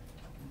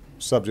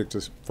subject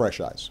to fresh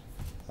eyes.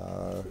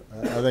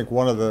 I think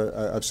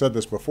I've said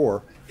this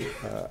before,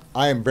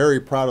 I am very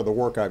proud of the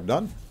work I've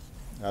done.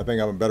 I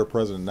think I'm a better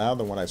president now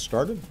than when I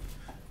started.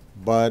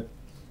 But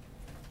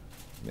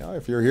you know,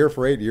 if you're here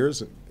for 8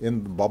 years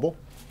in the bubble,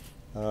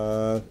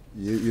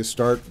 you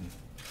start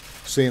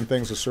seeing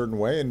things a certain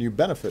way, and you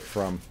benefit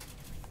from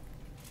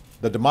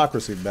the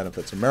democracy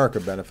benefits. America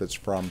benefits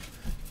from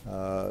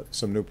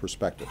some new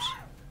perspectives.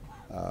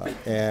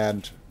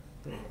 And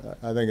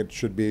I think it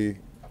should be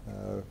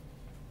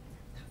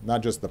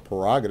not just the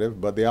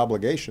prerogative, but the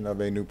obligation of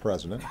a new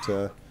president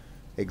to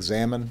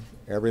examine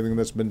everything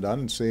that's been done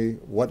and see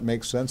what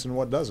makes sense and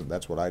what doesn't.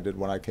 That's what I did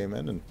when I came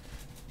in, and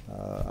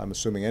I'm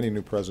assuming any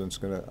new president's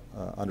going to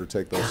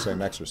undertake those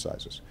same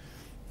exercises.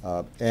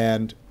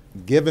 And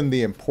given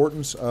the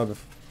importance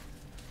of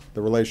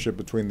the relationship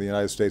between the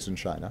United States and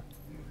China,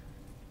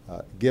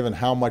 given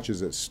how much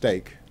is at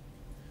stake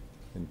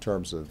in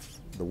terms of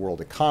the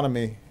world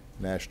economy,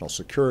 national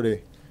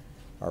security,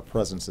 our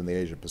presence in the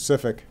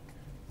Asia-Pacific,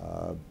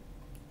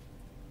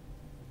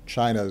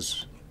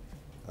 China's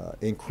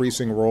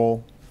increasing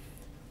role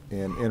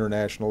in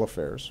international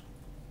affairs,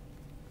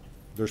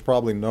 there's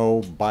probably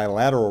no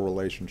bilateral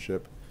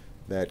relationship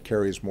that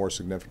carries more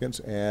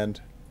significance,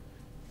 and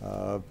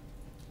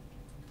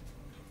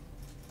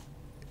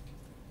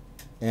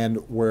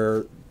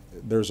where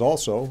there's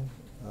also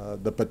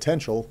the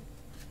potential,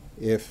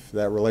 if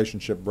that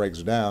relationship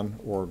breaks down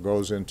or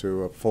goes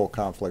into a full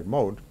conflict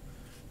mode,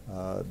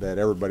 that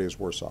everybody is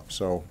worse off.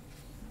 So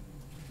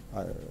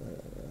I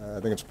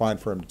think it's fine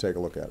for him to take a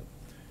look at it.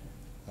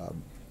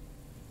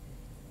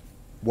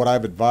 What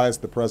I've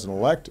advised the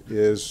president-elect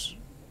is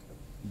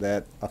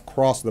that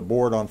across the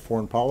board on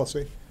foreign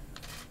policy,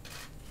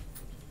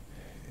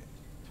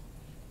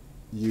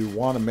 you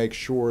want to make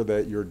sure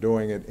that you're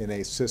doing it in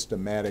a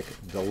systematic,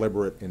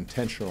 deliberate,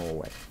 intentional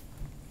way.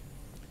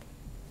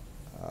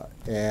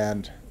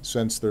 And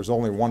since there's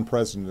only one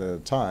president at a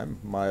time,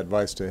 my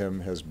advice to him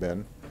has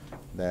been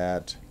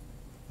that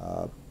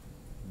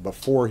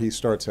before he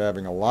starts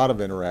having a lot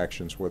of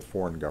interactions with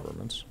foreign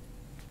governments,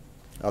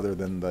 other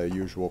than the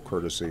usual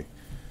courtesy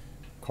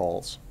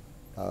calls,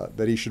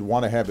 that he should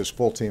want to have his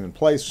full team in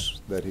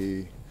place, that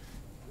he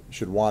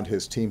should want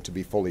his team to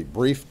be fully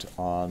briefed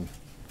on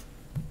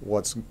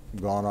what's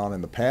gone on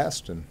in the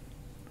past and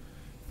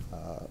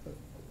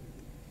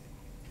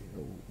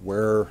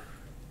where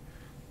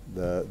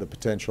the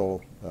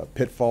potential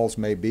pitfalls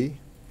may be,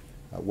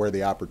 where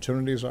the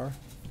opportunities are,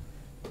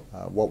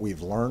 what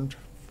we've learned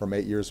from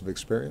 8 years of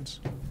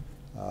experience,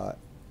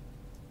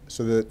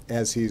 so that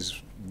as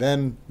he's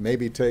then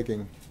maybe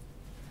taking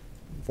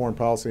foreign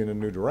policy in a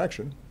new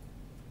direction,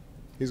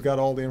 he's got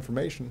all the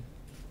information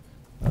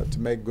to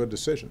make good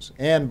decisions.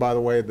 And, by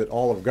the way, that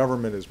all of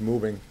government is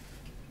moving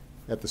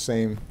at the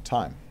same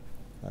time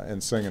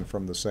and singing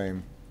from the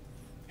same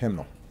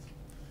hymnal.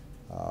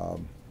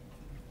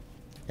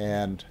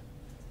 And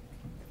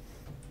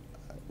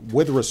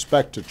with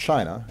respect to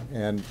China,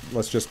 and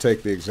let's just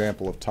take the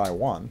example of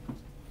Taiwan,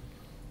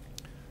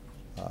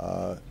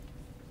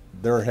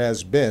 there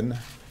has been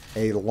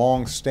a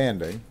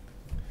long-standing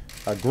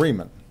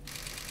agreement,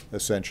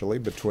 essentially,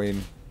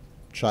 between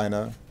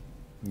China,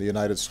 the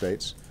United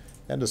States,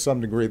 and to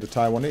some degree the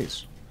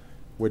Taiwanese,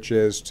 which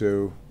is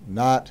to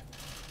not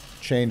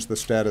change the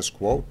status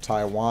quo.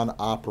 Taiwan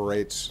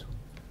operates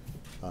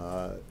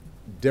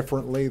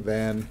differently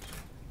than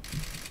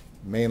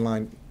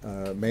mainland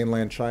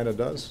China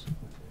does.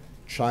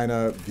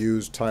 China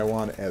views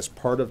Taiwan as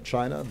part of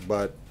China,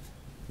 but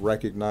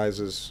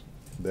recognizes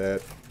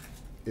that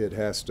it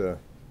has to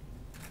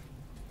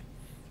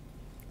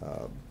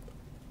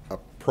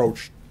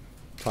approach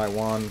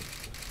Taiwan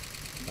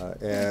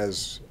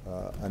as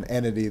an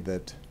entity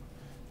that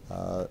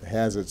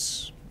has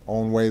its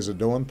own ways of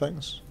doing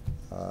things.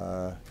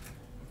 The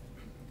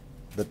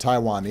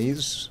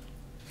Taiwanese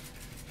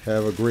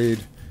have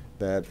agreed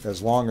that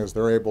as long as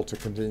they're able to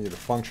continue to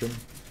function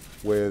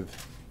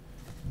with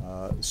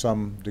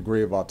some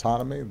degree of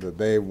autonomy, that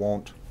they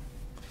won't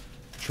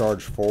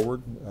charge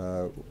forward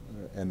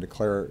and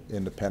declare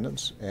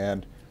independence.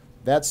 And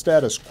that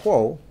status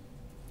quo,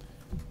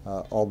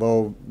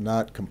 although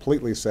not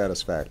completely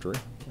satisfactory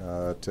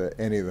to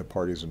any of the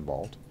parties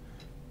involved,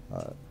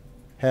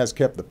 has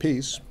kept the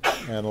peace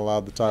and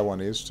allowed the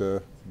Taiwanese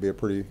to be a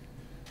pretty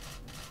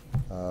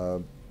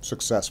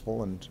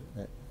successful and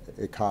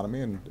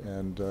economy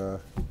and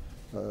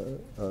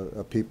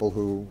a people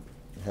who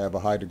have a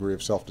high degree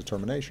of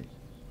self-determination.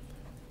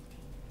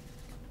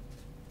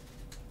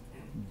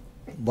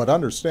 But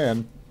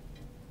understand,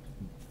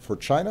 for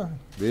China,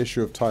 the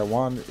issue of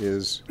Taiwan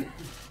is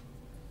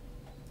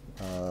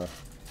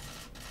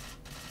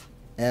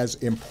as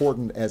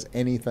important as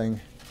anything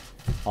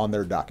on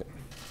their docket.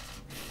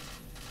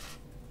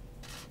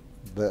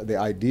 The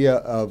idea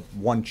of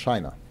one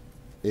China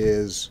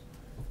is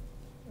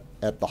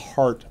at the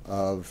heart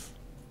of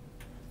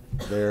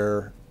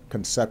their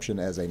conception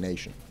as a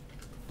nation.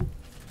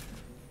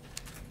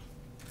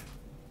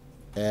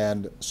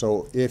 And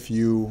so if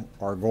you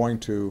are going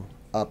to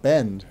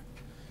upend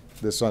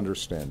this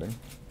understanding,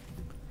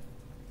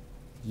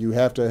 you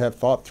have to have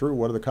thought through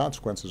what the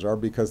consequences are,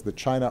 because the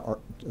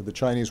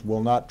Chinese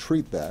will not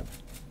treat that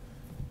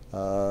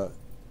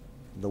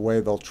the way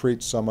they'll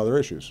treat some other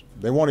issues.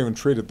 They won't even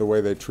treat it the way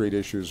they treat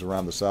issues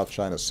around the South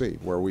China Sea,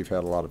 where we've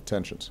had a lot of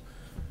tensions.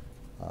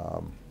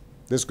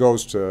 This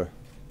goes to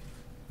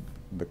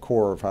the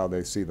core of how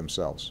they see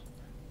themselves.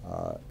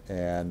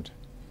 And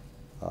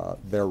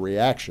their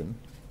reaction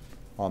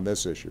on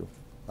this issue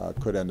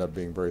could end up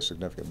being very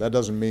significant. That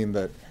doesn't mean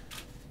that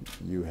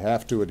you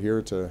have to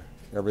adhere to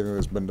everything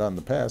that's been done in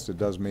the past. It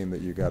does mean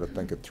that you got to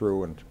think it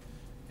through and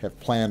have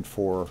planned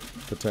for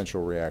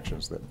potential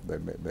reactions that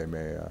they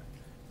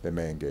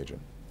may engage in.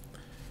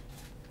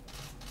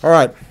 All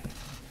right,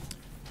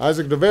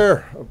 Isaac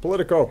Dovere of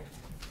Politico.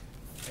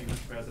 Thank you,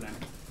 Mr. President.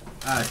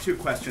 Two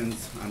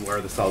questions on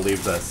where this all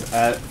leaves us.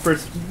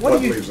 First, What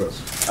do you, leaves us?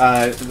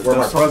 Where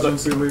my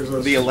presidency leaves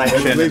us? The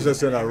election. It leaves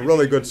us in a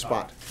really good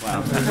spot.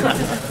 Wow.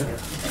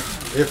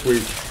 If we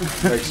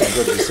make some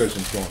good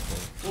decisions going forward.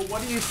 Well,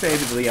 what do you say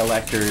to the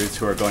electors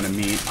who are going to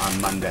meet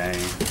on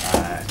Monday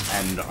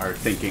and are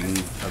thinking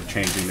of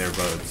changing their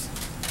votes?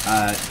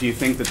 Do you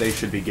think that they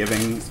should be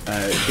given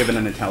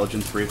an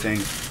intelligence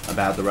briefing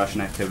about the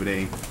Russian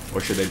activity,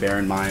 or should they bear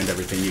in mind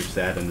everything you've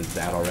said and it's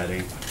that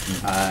already?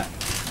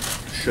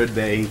 Should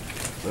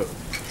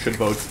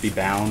votes be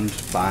bound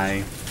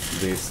by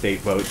the state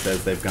votes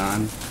as they've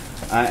gone?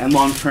 And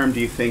long term, do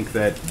you think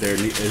that there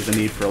is a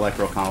need for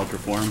electoral college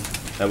reform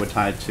that would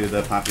tie to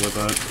the popular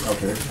vote?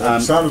 Okay,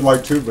 that sounded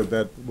like two, but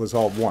that was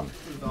all one.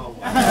 You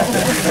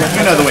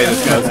know the way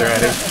this goes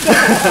already.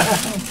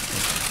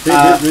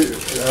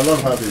 I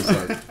love how these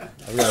are.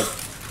 I've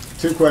got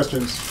two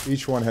questions.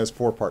 Each one has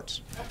 4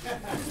 parts.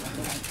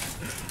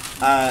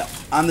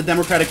 On the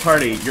Democratic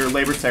Party, your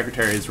labor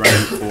secretary is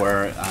running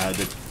for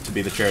to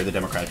be the chair of the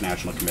Democratic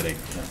National Committee.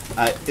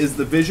 Is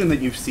the vision that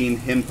you've seen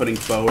him putting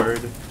forward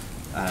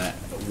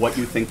what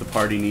you think the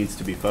party needs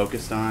to be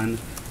focused on?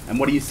 And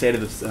what do you say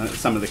to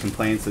some of the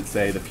complaints that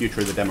say the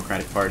future of the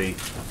Democratic Party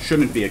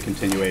shouldn't be a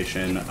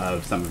continuation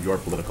of some of your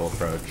political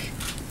approach?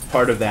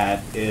 Part of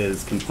that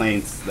is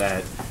complaints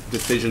that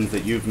decisions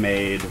that you've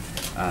made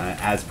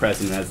as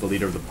president, as the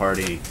leader of the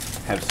party,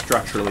 have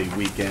structurally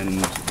weakened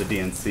the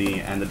DNC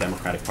and the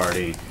Democratic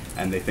Party,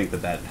 and they think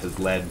that that has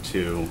led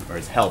to, or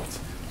has helped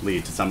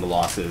lead to some of the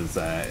losses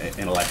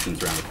in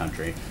elections around the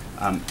country.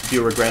 Do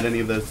you regret any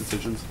of those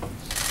decisions?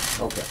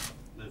 Okay.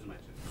 Those are my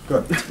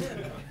two.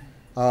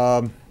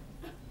 Good.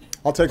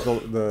 I'll take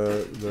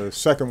the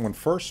second one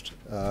first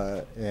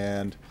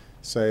and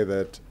say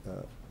that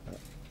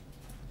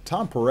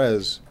Tom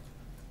Perez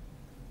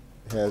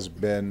has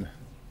been,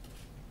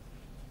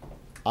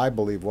 I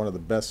believe, one of the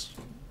best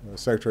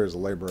secretaries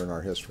of labor in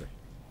our history.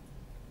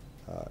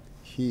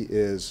 He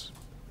is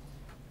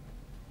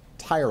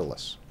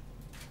tireless.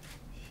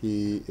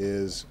 He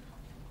is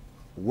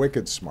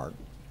wicked smart.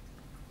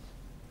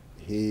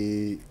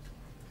 He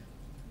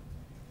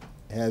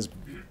has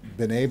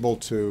been able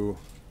to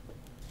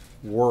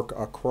work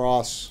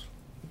across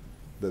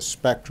the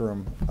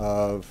spectrum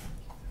of,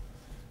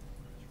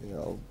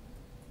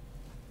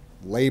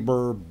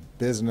 labor,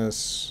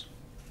 business,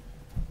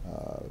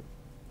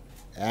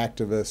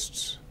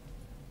 activists.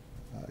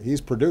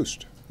 He's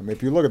produced. I mean,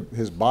 if you look at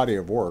his body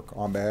of work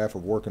on behalf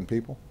of working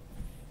people,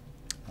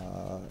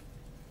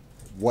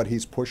 what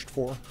he's pushed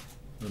for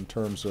in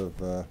terms of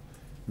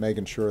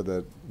making sure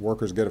that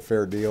workers get a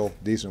fair deal,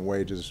 decent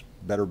wages,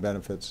 better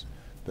benefits,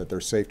 that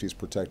their safety is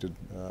protected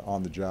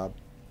on the job.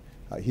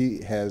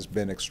 He has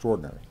been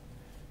extraordinary.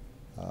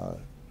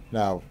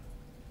 Now,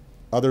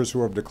 others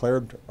who have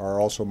declared are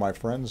also my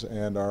friends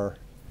and are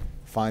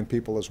fine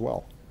people as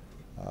well.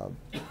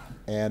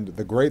 And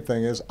the great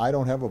thing is I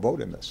don't have a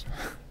vote in this.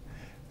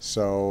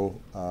 So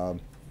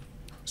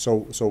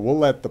we'll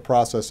let the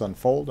process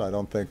unfold. I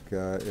don't think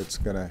it's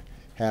going to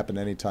happen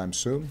anytime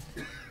soon.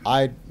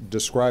 I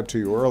described to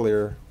you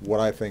earlier what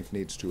I think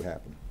needs to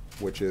happen,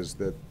 which is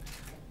that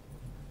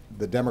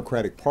the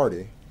Democratic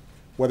Party,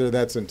 whether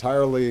that's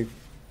entirely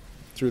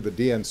through the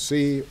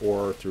DNC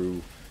or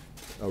through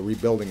a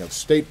rebuilding of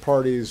state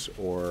parties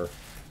or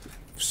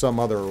some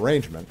other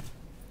arrangement,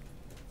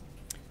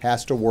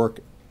 has to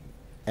work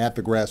at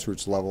the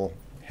grassroots level,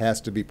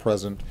 has to be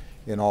present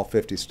in all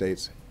 50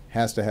 states,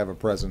 has to have a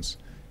presence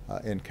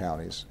in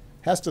counties,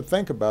 has to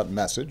think about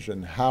message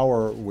and how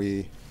are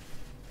we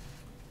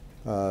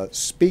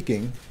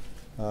speaking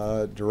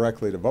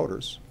directly to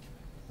voters,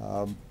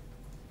 I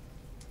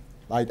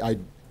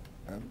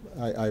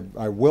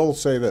will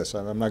say this,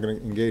 I'm not going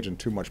to engage in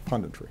too much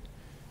punditry,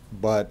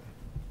 but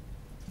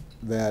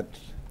that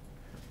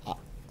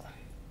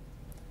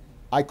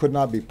I could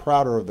not be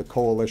prouder of the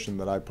coalition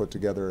that I put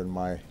together in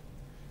my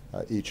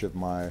each of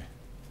my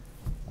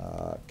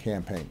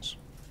campaigns,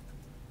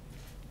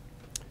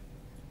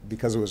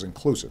 because it was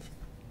inclusive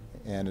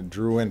and it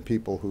drew in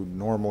people who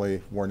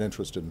normally weren't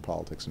interested in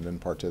politics and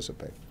didn't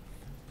participate.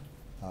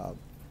 But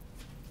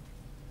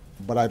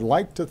I'd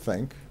like to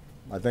think,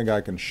 I think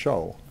I can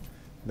show,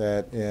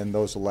 that in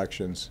those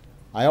elections,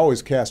 I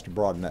always cast a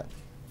broad net.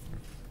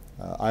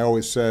 I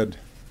always said,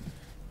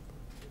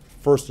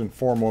 first and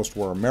foremost,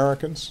 we're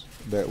Americans,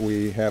 that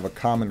we have a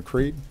common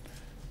creed,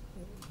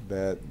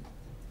 that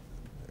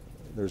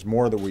there's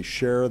more that we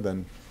share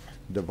than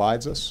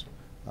divides us,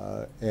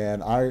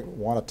 and I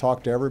want to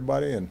talk to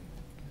everybody and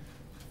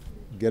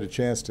get a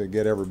chance to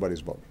get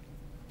everybody's vote.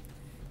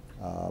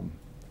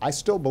 I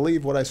still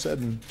believe what I said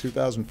in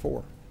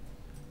 2004,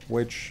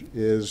 which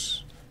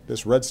is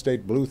this red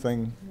state blue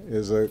thing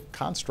is a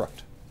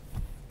construct.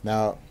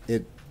 Now,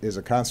 it is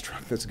a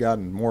construct that's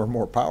gotten more and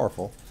more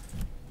powerful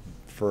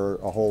for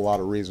a whole lot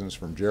of reasons,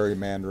 from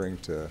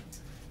gerrymandering to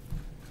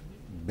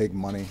big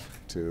money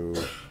to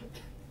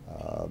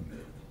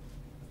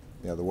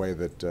the way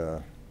that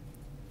the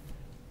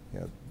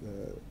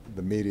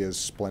media is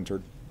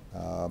splintered,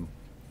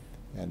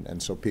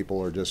 and so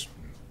people are just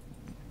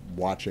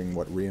watching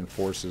what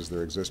reinforces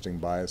their existing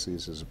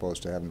biases as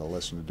opposed to having to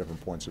listen to different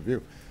points of view.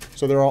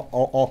 So there are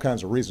all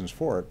kinds of reasons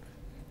for it.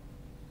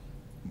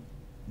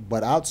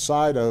 But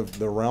outside of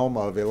the realm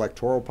of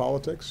electoral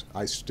politics,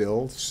 I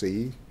still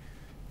see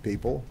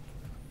people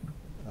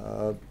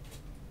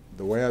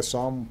the way I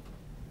saw them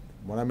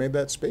when I made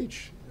that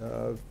speech,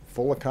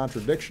 full of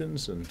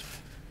contradictions, and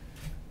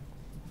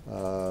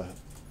there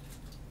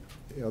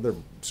are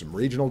some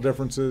regional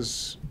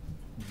differences,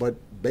 but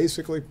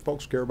basically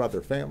folks care about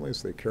their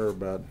families, they care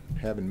about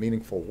having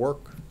meaningful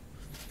work,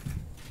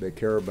 they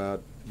care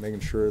about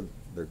making sure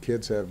their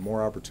kids have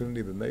more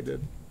opportunity than they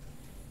did.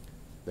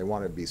 They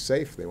want to be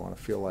safe, they want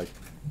to feel like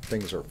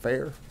things are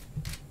fair.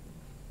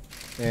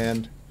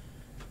 And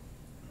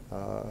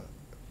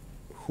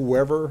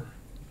whoever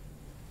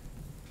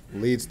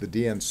leads the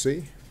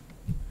DNC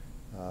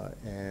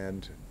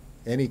and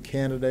any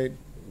candidate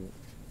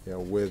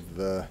with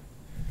the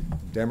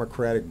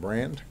Democratic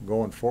brand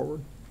going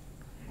forward,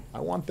 I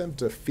want them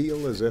to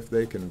feel as if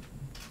they can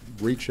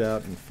reach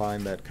out and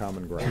find that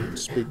common ground and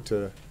speak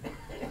to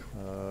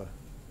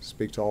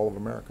all of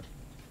America.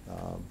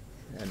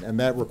 And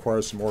that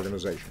requires some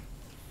organization.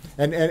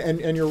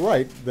 And you're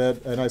right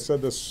that, and I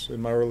said this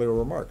in my earlier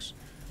remarks,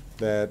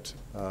 that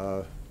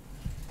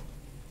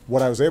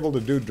what I was able to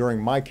do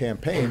during my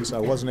campaigns, I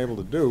wasn't able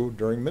to do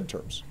during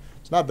midterms.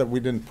 It's not that we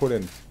didn't put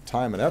in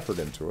time and effort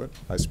into it.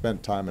 I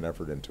spent time and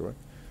effort into it.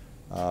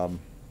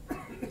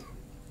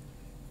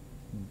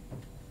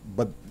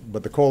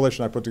 But the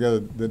coalition I put together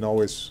didn't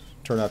always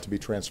turn out to be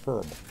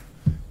transferable.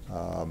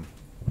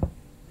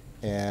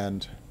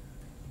 And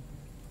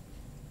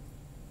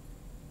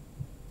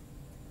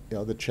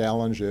the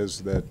challenge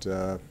is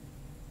that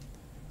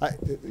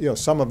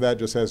some of that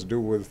just has to do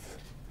with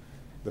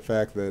the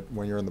fact that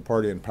when you're in the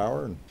party in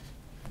power and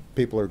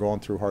people are going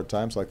through hard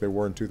times like they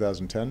were in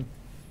 2010,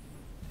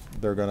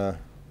 they're going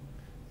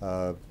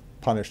to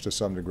punish to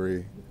some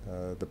degree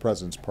the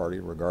president's party,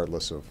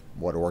 regardless of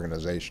what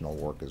organizational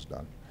work is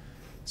done.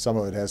 Some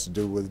of it has to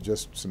do with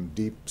just some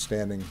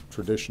deep-standing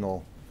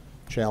traditional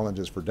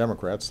challenges for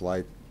Democrats,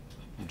 like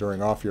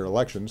during off-year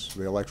elections,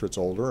 the electorate's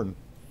older, and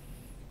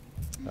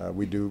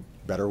we do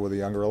better with a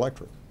younger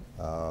electorate.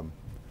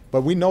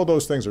 But we know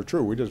those things are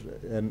true. We just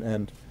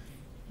I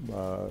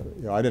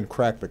didn't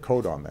crack the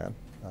code on that.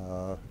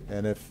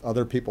 And if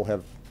other people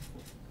have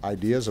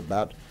ideas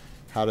about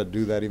how to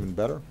do that even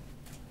better,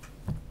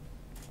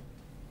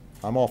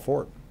 I'm all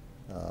for it.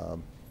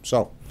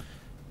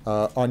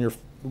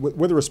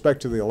 With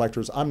respect to the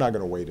electors, I'm not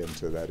going to wade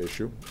into that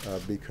issue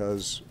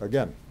because,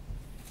 again,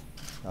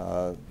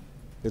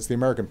 it's the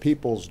American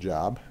people's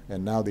job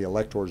and now the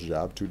elector's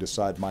job to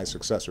decide my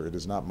successor. It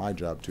is not my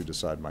job to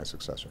decide my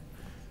successor.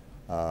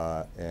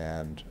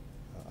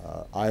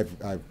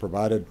 I've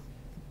provided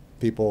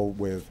people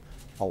with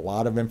a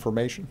lot of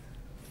information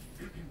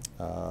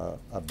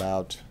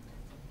about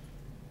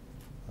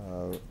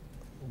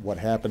what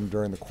happened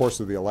during the course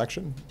of the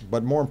election,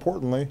 but more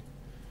importantly,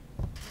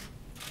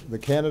 the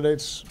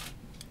candidates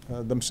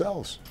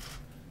themselves,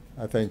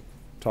 I think,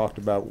 talked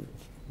about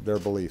their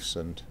beliefs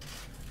and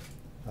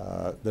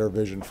their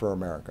vision for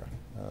America.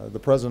 The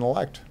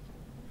president-elect,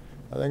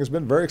 I think, has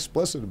been very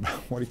explicit about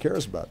what he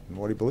cares about and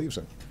what he believes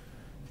in.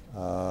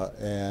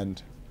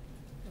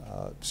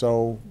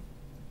 So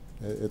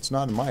it's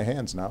not in my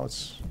hands now.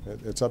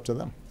 It's up to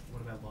them.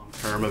 What about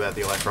long-term, about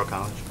the Electoral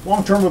College?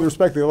 Long-term with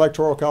respect to the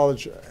Electoral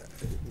College,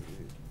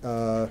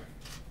 the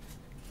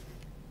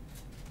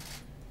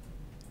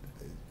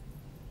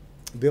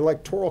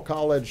Electoral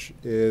College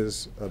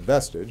is a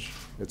vestige.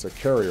 It's a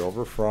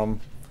carryover from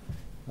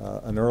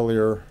an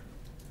earlier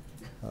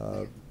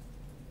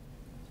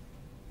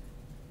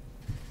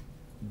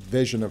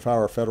vision of how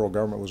our federal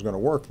government was going to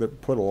work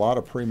that put a lot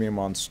of premium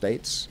on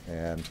states.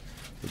 And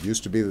it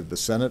used to be that the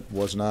Senate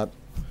was not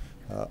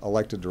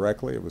elected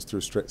directly. It was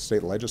through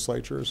state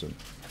legislatures. And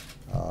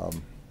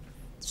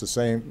it's the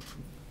same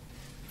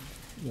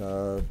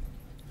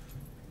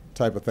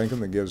type of thinking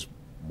that gives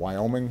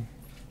Wyoming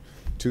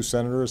 2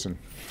 senators and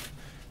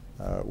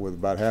with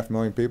about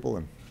 500,000 people,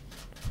 and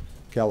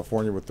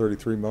California with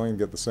 33 million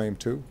get the same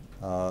 2.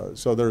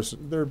 So there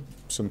are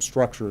some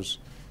structures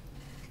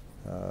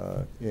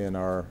in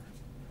our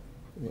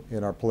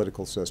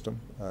political system,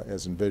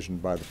 as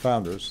envisioned by the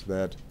founders,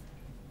 that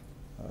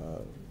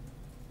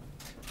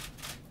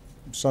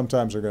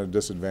sometimes are going to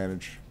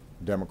disadvantage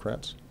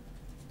Democrats.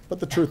 But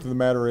the truth of the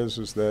matter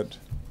is that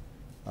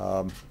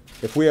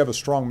if we have a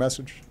strong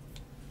message,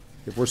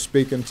 if we're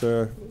speaking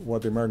to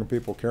what the American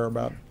people care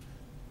about,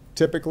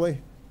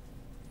 typically,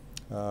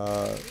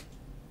 the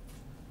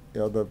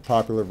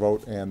popular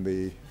vote and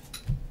the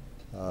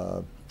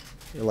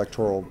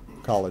electoral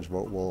college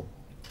vote will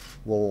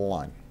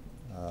align.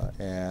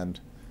 And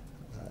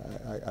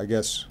I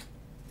guess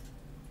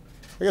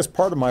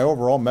part of my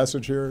overall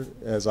message here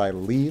as I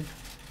leave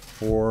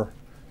for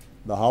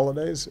the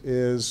holidays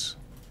is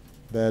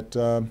that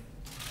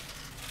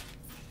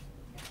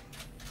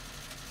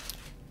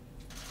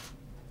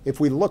if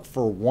we look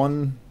for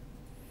one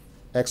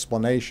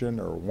explanation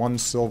or one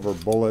silver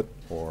bullet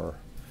or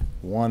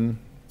one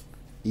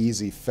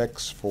easy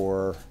fix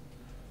for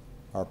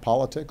our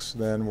politics,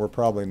 then we're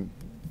probably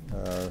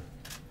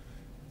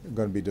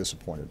going to be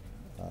disappointed.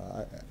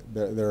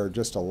 There are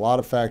just a lot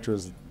of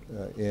factors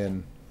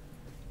in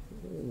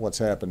what's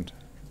happened,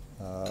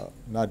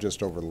 not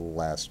just over the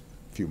last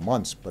few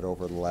months, but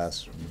over the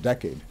last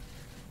decade,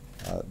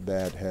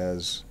 that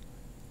has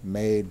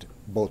made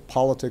both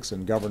politics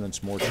and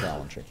governance more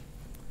challenging.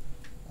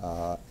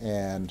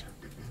 And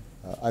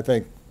I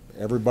think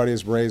everybody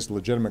has raised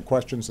legitimate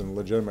questions and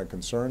legitimate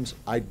concerns.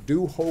 I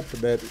do hope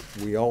that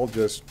we all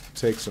just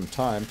take some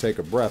time, take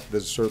a breath.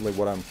 This is certainly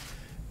what I'm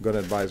going to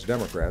advise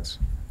Democrats,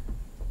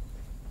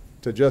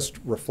 to just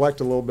reflect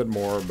a little bit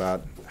more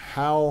about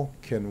how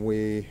can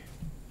we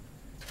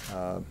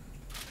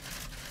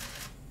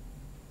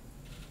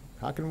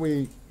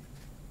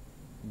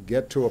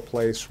get to a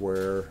place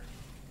where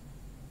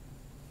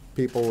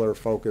people are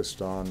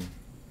focused on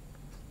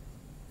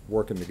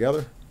working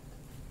together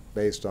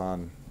based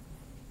on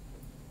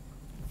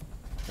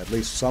at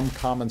least some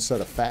common set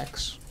of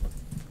facts.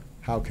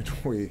 How can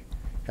we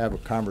have a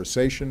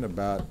conversation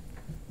about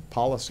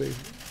policy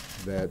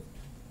that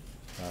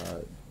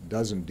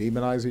doesn't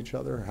demonize each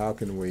other? How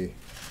can we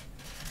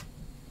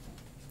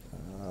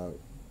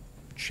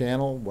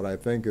channel what I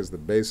think is the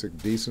basic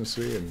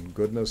decency and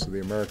goodness of the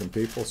American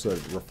people so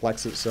it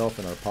reflects itself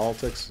in our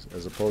politics,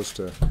 as opposed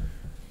to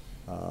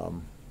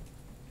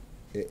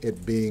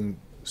it being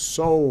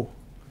so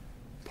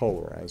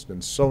polarized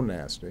and so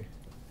nasty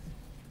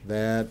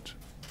that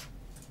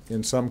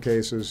in some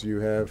cases you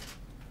have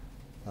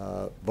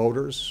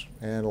voters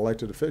and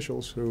elected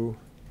officials who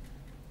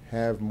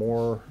have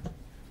more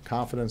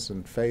confidence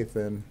and faith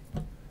in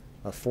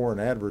a foreign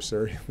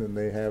adversary than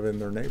they have in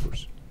their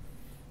neighbors.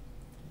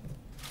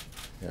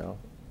 You know,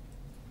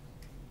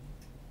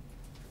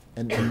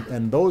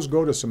 and those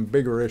go to some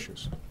bigger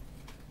issues.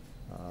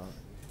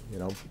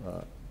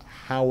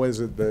 How is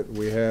it that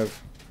we have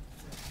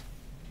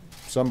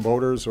some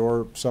voters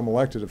or some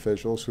elected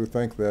officials who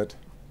think that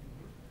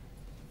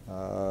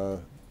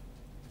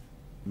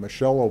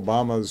Michelle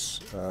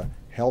Obama's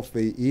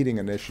healthy eating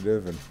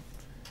initiative and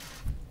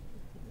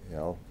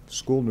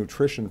school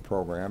nutrition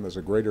program is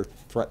a greater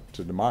threat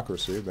to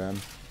democracy than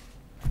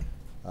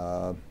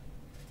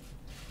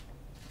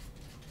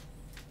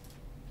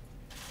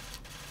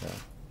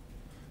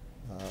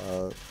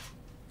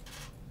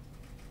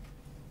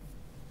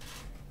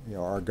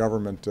our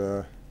government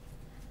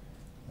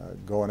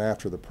going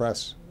after the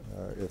press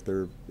if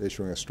they're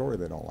issuing a story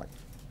they don't like.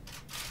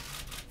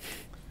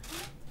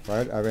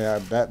 Right? I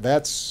mean,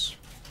 that's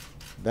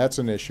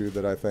an issue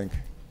that I think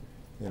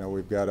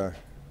we've got to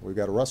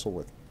wrestle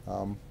with,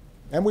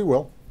 and we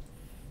will.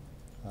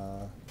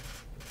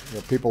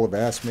 People have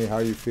asked me how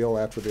you feel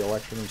after the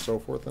election and so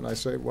forth, and I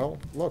say, well,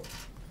 look,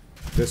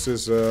 this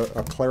is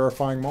a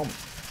clarifying moment.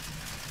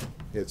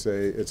 It's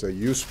a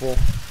useful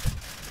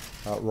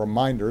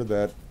reminder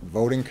that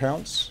voting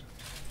counts,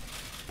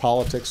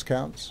 politics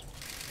counts.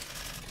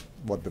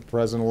 What the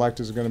president-elect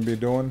is going to be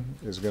doing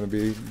is going to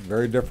be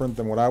very different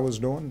than what I was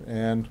doing,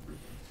 and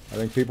I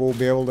think people will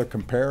be able to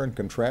compare and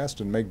contrast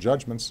and make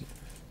judgments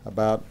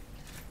about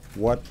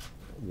what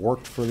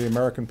worked for the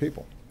American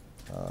people.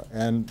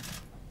 And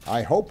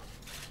I hope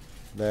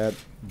that,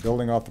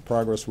 building off the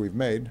progress we've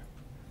made,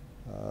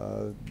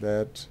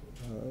 that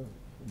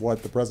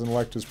what the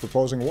president-elect is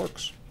proposing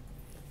works.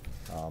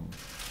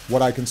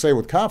 What I can say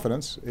with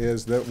confidence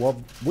is that what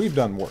we've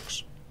done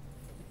works.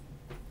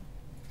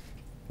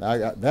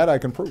 That I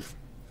can prove.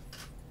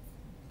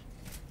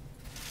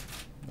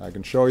 I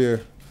can show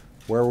you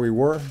where we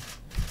were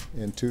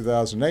in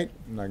 2008,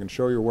 and I can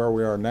show you where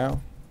we are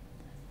now.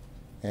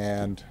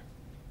 And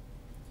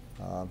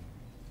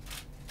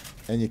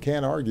And you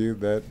can't argue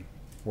that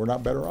we're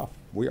not better off.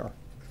 We are.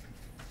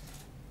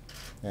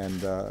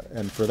 And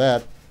for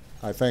that,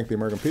 I thank the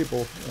American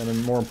people, and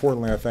then more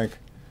importantly, I thank,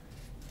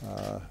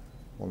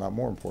 well, not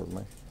more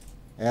importantly,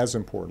 as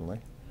importantly,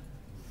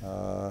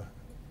 I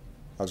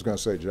was going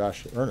to say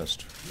Josh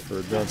Earnest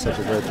for doing such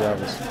a great job.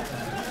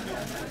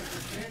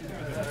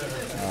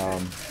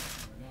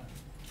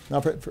 Now,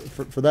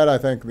 for that, I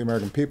thank the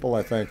American people.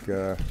 I thank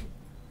the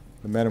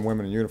men and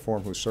women in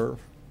uniform who serve.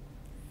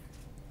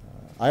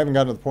 I haven't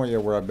gotten to the point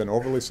yet where I've been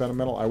overly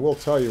sentimental. I will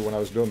tell you, when I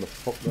was doing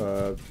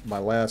my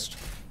last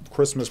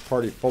Christmas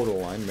party photo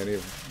line, many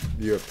of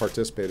you have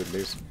participated in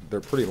these.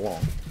 They're pretty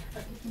long.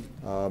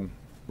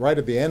 Right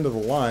at the end of the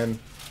line,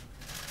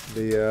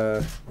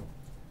 the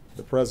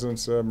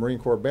President's Marine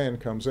Corps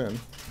band comes in,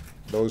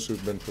 those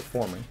who've been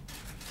performing,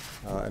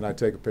 and I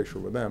take a picture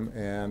with them.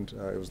 And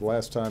it was the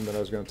last time that I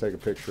was going to take a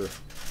picture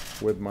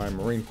with my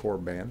Marine Corps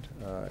band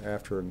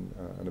after an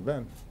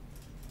event.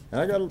 And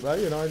I got a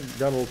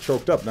little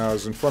choked up. Now I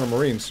was in front of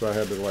Marines, so I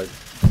had to like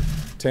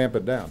tamp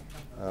it down.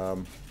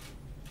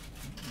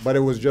 But it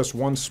was just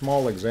one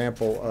small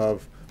example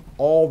of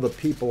all the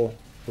people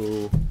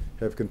who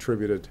have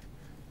contributed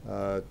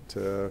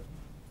to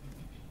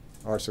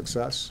our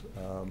success.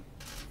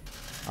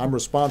 I'm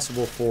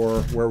responsible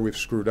for where we've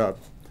screwed up.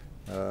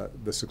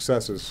 The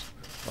successes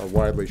are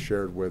widely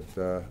shared with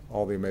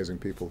all the amazing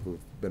people who've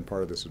been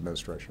part of this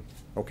administration.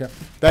 Okay?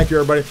 Thank you,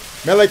 everybody.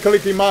 Mele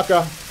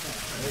Kalikimaka.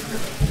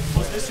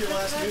 Was this your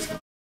last news?